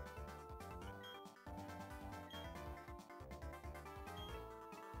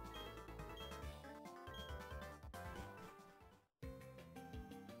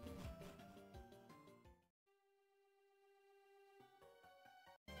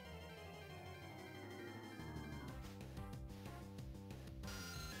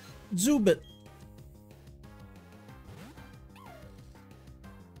 Zubit.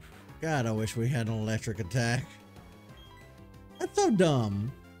 God, I wish we had an electric attack. That's so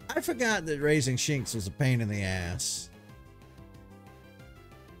dumb. I forgot that raising Shinx was a pain in the ass.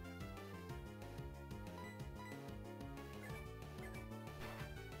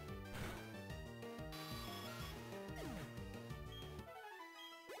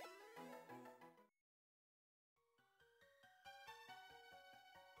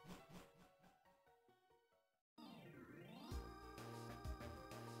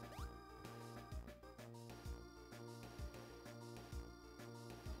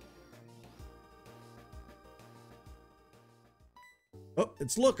 Oh,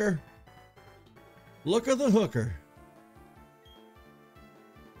 it's Looker. Looker the Hooker.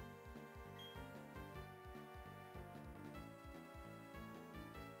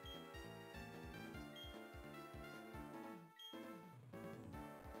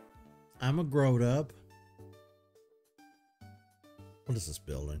 I'm a growed up. What is this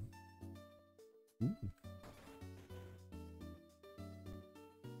building? Ooh.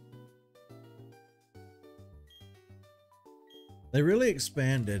 They really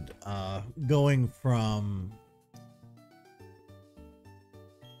expanded going from...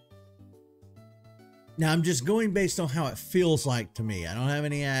 Now, I'm just going based on how it feels like to me. I don't have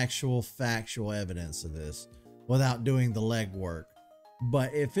any actual factual evidence of this without doing the legwork.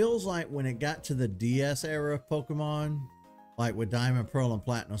 But it feels like when it got to the DS era of Pokemon, like with Diamond, Pearl, and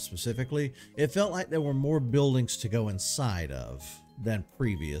Platinum specifically, it felt like there were more buildings to go inside of than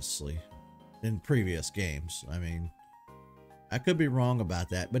previously, in previous games. I mean... I could be wrong about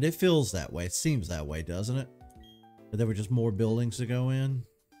that, but it feels that way. It seems that way, doesn't it? That there were just more buildings to go in.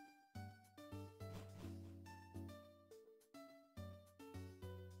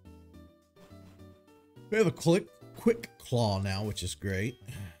 We have a quick claw now, which is great.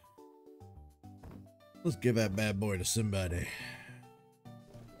 Let's give that bad boy to somebody.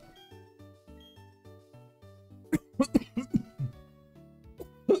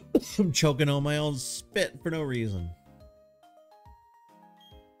 I'm choking on my own spit for no reason.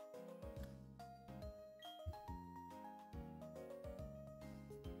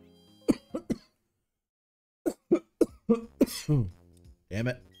 Damn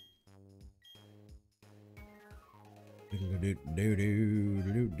it.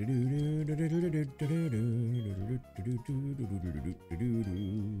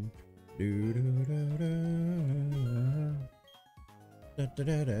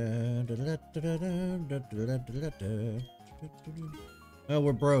 Well,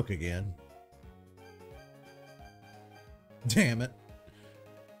 we're broke again. Damn it.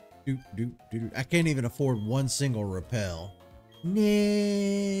 I can't even afford one single repel.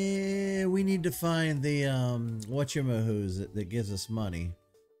 Nah, we need to find the whatchamahoo's that gives us money.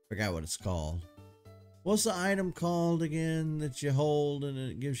 Forgot what it's called. What's the item called again that you hold and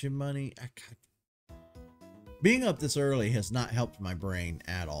it gives you money? Being up this early has not helped my brain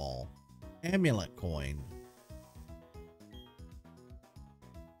at all. Amulet coin.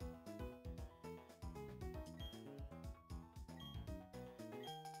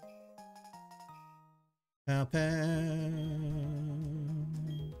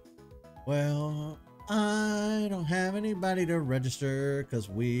 Well, I don't have anybody to register because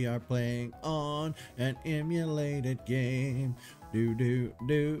we are playing on an emulated game.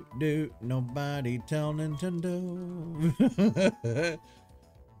 Nobody tell Nintendo.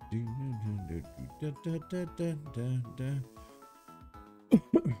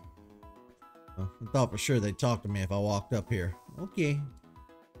 I thought for sure they'd talk to me if I walked up here. Okay.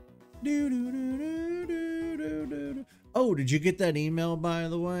 Oh, did you get that email, by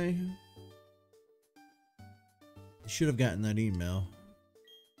the way? You should have gotten that email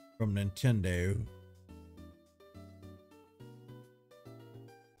from Nintendo.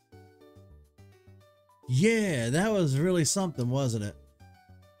 Yeah, that was really something, wasn't it?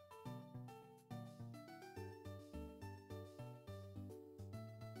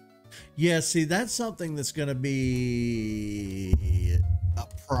 Yeah, see, that's something that's going to be a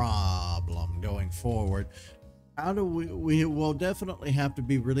problem going forward. How do we will definitely have to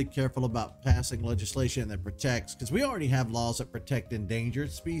be really careful about passing legislation that protects, because we already have laws that protect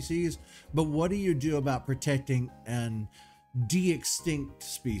endangered species, but what do you do about protecting an de-extinct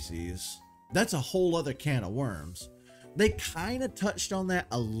species? That's a whole other can of worms. They kind of touched on that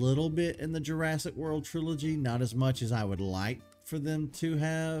a little bit in the Jurassic World trilogy, not as much as I would like for them to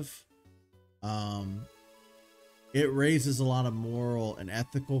have. It raises a lot of moral and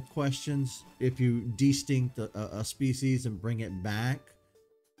ethical questions if you de-extinct a species and bring it back.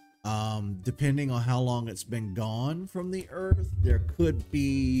 Depending on how long it's been gone from the earth, there could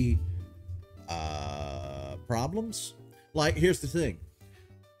be problems. Like, here's the thing.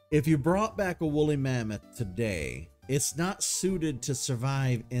 If you brought back a woolly mammoth today, it's not suited to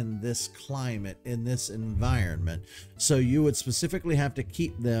survive in this climate, in this environment. So you would specifically have to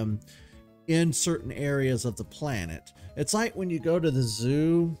keep them in certain areas of the planet. It's like when you go to the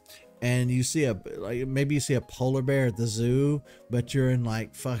zoo and you see maybe you see a polar bear at the zoo, but you're in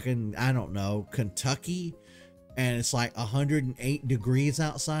like fucking, I don't know, Kentucky, and it's like 108 degrees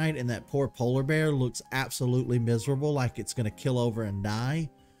outside, and that poor polar bear looks absolutely miserable, like it's gonna kill over and die.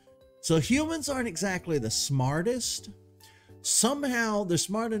 So humans aren't exactly the smartest. Somehow they're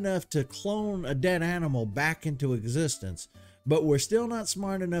smart enough to clone a dead animal back into existence, but we're still not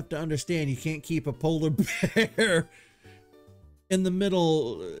smart enough to understand you can't keep a polar bear in the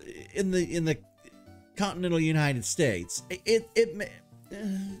middle, in the continental United States.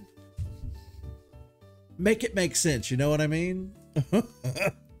 Make it make sense, you know what I mean?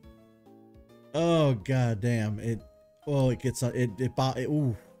 Oh god damn it. Well, it gets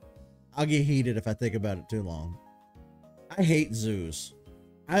ooh. I'll get heated if I think about it too long. I hate zoos.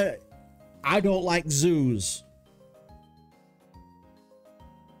 I don't like zoos.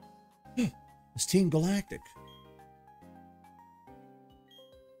 It's Team Galactic.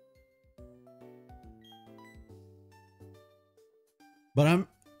 But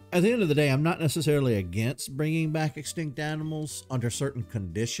at the end of the day, I'm not necessarily against bringing back extinct animals under certain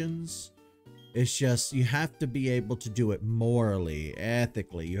conditions. It's just you have to be able to do it morally,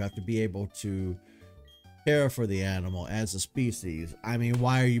 ethically. You have to be able to care for the animal as a species. I mean,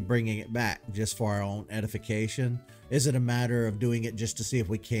 why are you bringing it back? Just for our own edification? Is it a matter of doing it just to see if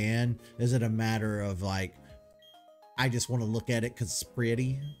we can? Is it a matter of like, I just want to look at it because it's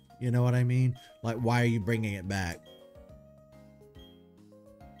pretty? You know what I mean? Like, why are you bringing it back?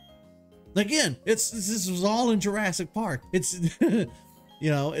 Again, this was all in Jurassic Park. It's, you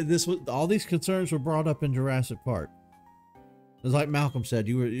know, all these concerns were brought up in Jurassic Park. It's like Malcolm said,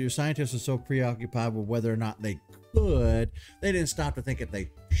 your scientists are so preoccupied with whether or not they could, they didn't stop to think if they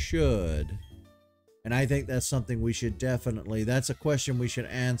should. And I think that's something we should that's a question we should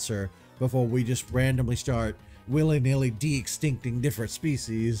answer before we just randomly start willy-nilly de-extincting different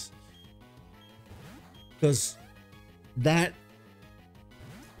species. Because that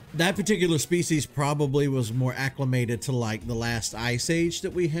particular species probably was more acclimated to like the last ice age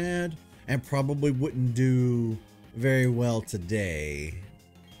that we had, and probably wouldn't do very well today.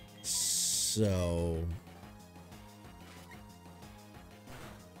 So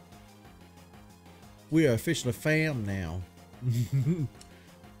we are officially fam now.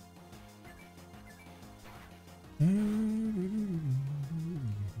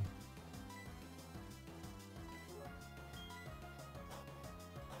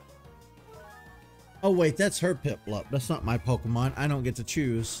 Oh wait, that's her Piplup. That's not my Pokemon. I don't get to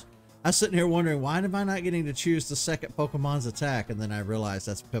choose. I was sitting here wondering, why am I not getting to choose the second Pokemon's attack? And then I realized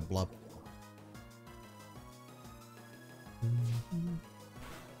that's Piplup.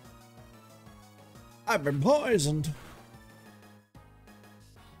 I've been poisoned.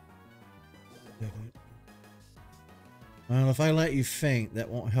 Well, if I let you faint, that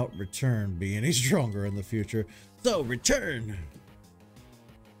won't help Return be any stronger in the future. So, Return!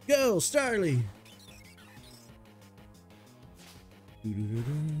 Go, Starly!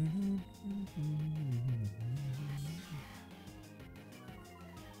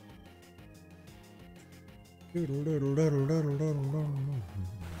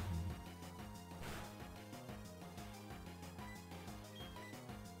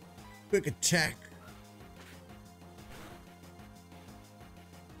 Quick attack.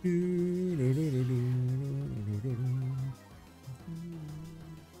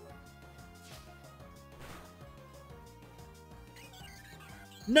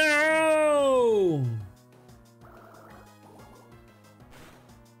 No!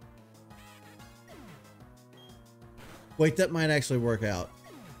 Wait, that might actually work out.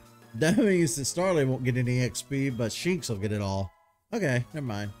 That means that Starly won't get any XP, but Shinx will get it all. Okay, never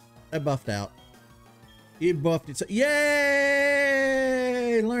mind. That buffed out. He buffed it. So yay!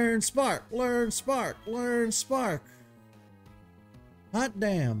 Learn Spark. Learn Spark. Learn Spark. Hot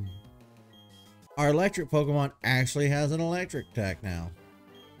damn. Our electric Pokemon actually has an electric attack now.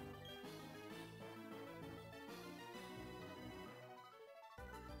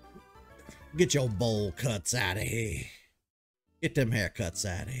 Get your bowl cuts out of here. Get them haircuts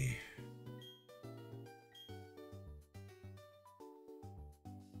out of here.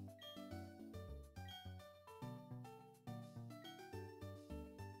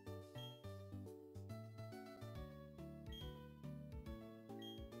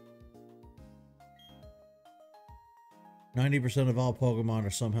 %90 of all Pokemon are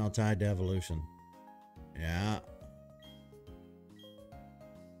somehow tied to evolution. Yeah.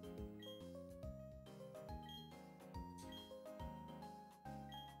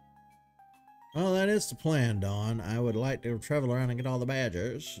 Well, that is the plan, Dawn. I would like to travel around and get all the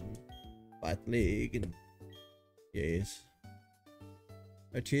badges. And fight the league. And yes.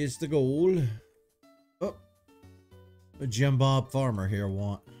 That is the goal. Oh. A Jim Bob Farmer here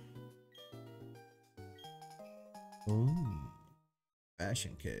want. Ooh.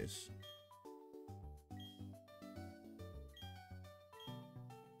 Fashion case.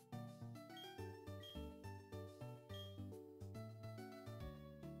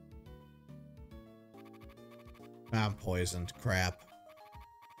 I'm poisoned. Crap.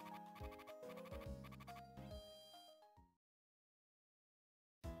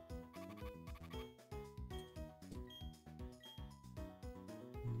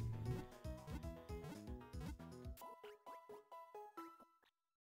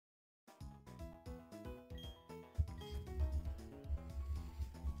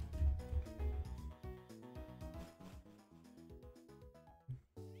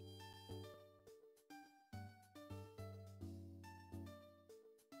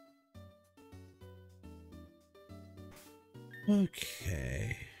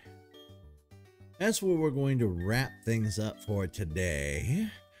 Okay. That's where we're going to wrap things up for today.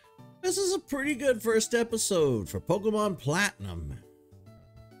 This is a pretty good first episode for Pokemon Platinum.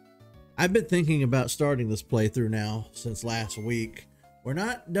 I've been thinking about starting this playthrough now since last week. We're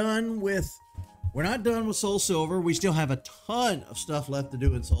not done with Soul Silver. We still have a ton of stuff left to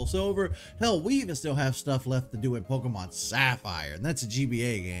do in Soul Silver. Hell, we even still have stuff left to do in Pokemon Sapphire, and that's a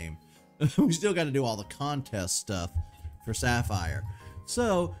GBA game. We still got to do all the contest stuff for Sapphire.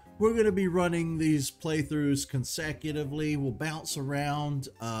 So we're going to be running these playthroughs consecutively. We'll bounce around.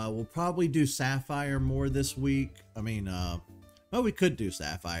 We'll probably do Sapphire more this week. I mean, well, we could do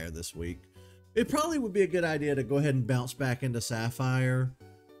Sapphire this week. It probably would be a good idea to go ahead and bounce back into Sapphire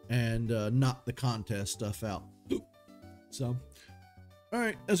and knock the contest stuff out. So, all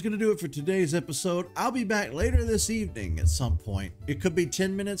right, that's going to do it for today's episode. I'll be back later this evening at some point. It could be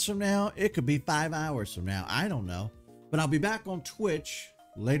 10 minutes from now. It could be 5 hours from now. I don't know. But I'll be back on Twitch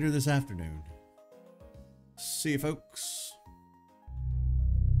later this afternoon. See you, folks.